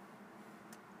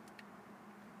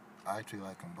 I actually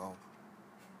like them both.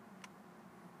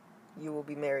 You will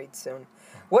be married soon.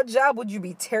 What job would you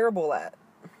be terrible at?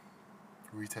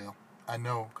 Retail. I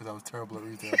know, because I was terrible at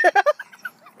retail.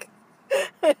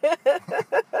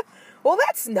 Well,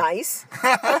 that's nice.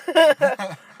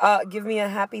 Give me a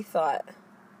happy thought.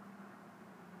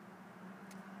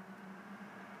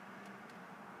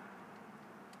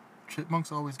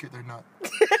 Chipmunks always get their nut.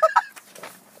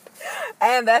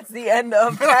 And that's the end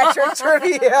of Patrick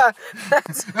Trivia.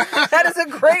 That is a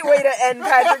great way to end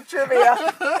Patrick Trivia.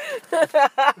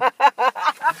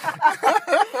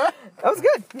 That was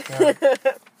good. Yeah.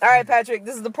 All right, Patrick,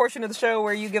 this is the portion of the show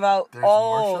where you give out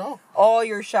all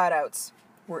your shout-outs.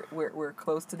 We're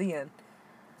close to the end.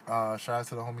 Shout out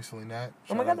to the homie Sully Nat.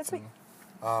 Oh my God, that's me.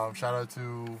 Shout out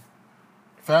to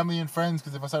family and friends,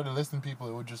 because if I started listing people,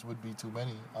 it would be too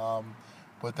many.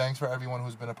 But thanks for everyone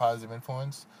who's been a positive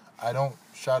influence. I don't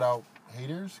shout out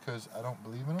haters because I don't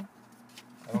believe in them.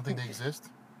 I don't think they exist.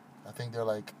 I think they're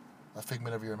like a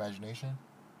figment of your imagination.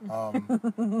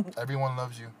 Everyone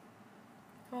loves you.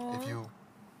 if you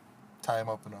tie him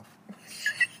up enough.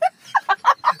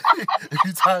 If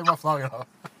you tie him up long enough.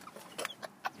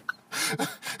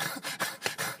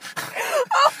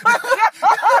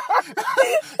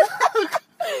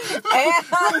 And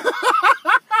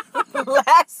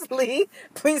lastly,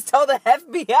 please tell the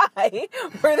FBI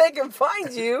where they can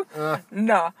find you.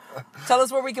 No. Tell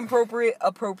us where we can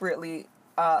appropriately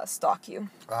stalk you.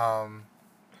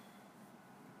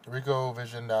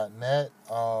 RicoVision.net.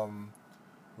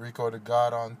 Rico the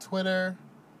God on Twitter.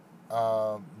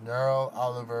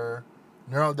 Neural.Oliver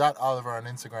on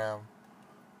Instagram.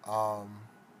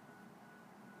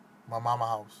 My mama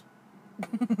house.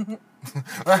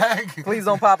 Like, Please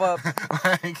don't pop up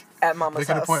like, at mama's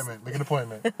house. Make an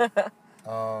appointment.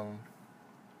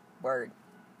 Word.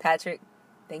 Patrick,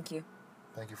 thank you.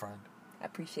 Thank you, friend. I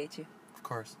appreciate you. Of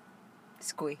course.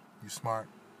 Squee. You smart.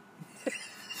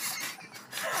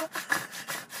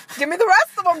 Give me the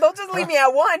rest of them. Don't just leave me at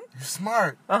one. You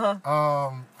smart. What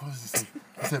was he say?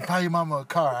 He said, buy your mama a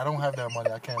car. I don't have that money.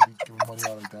 I can't be giving money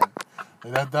out like that.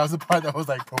 Like, that was the part that was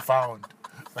like profound.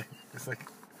 It's like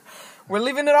we're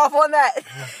leaving it off on that.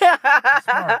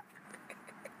 Yeah,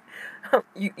 smart.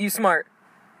 You smart.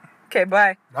 Okay,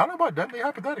 bye. I don't know about deadly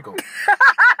hypothetical.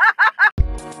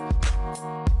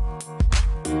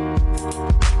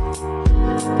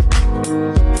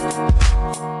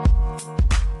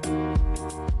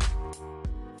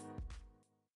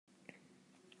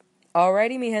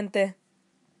 Alrighty, mi gente.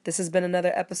 This has been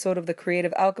another episode of The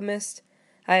Creative Alchemist.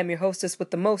 I am your hostess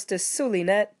with the mostest,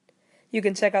 Sulinet. You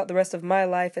can check out the rest of my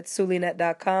life at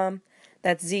sulinet.com.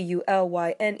 That's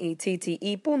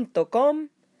ZULYNETTE.com.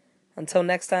 Until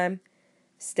next time,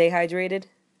 stay hydrated,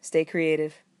 stay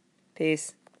creative.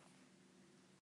 Peace.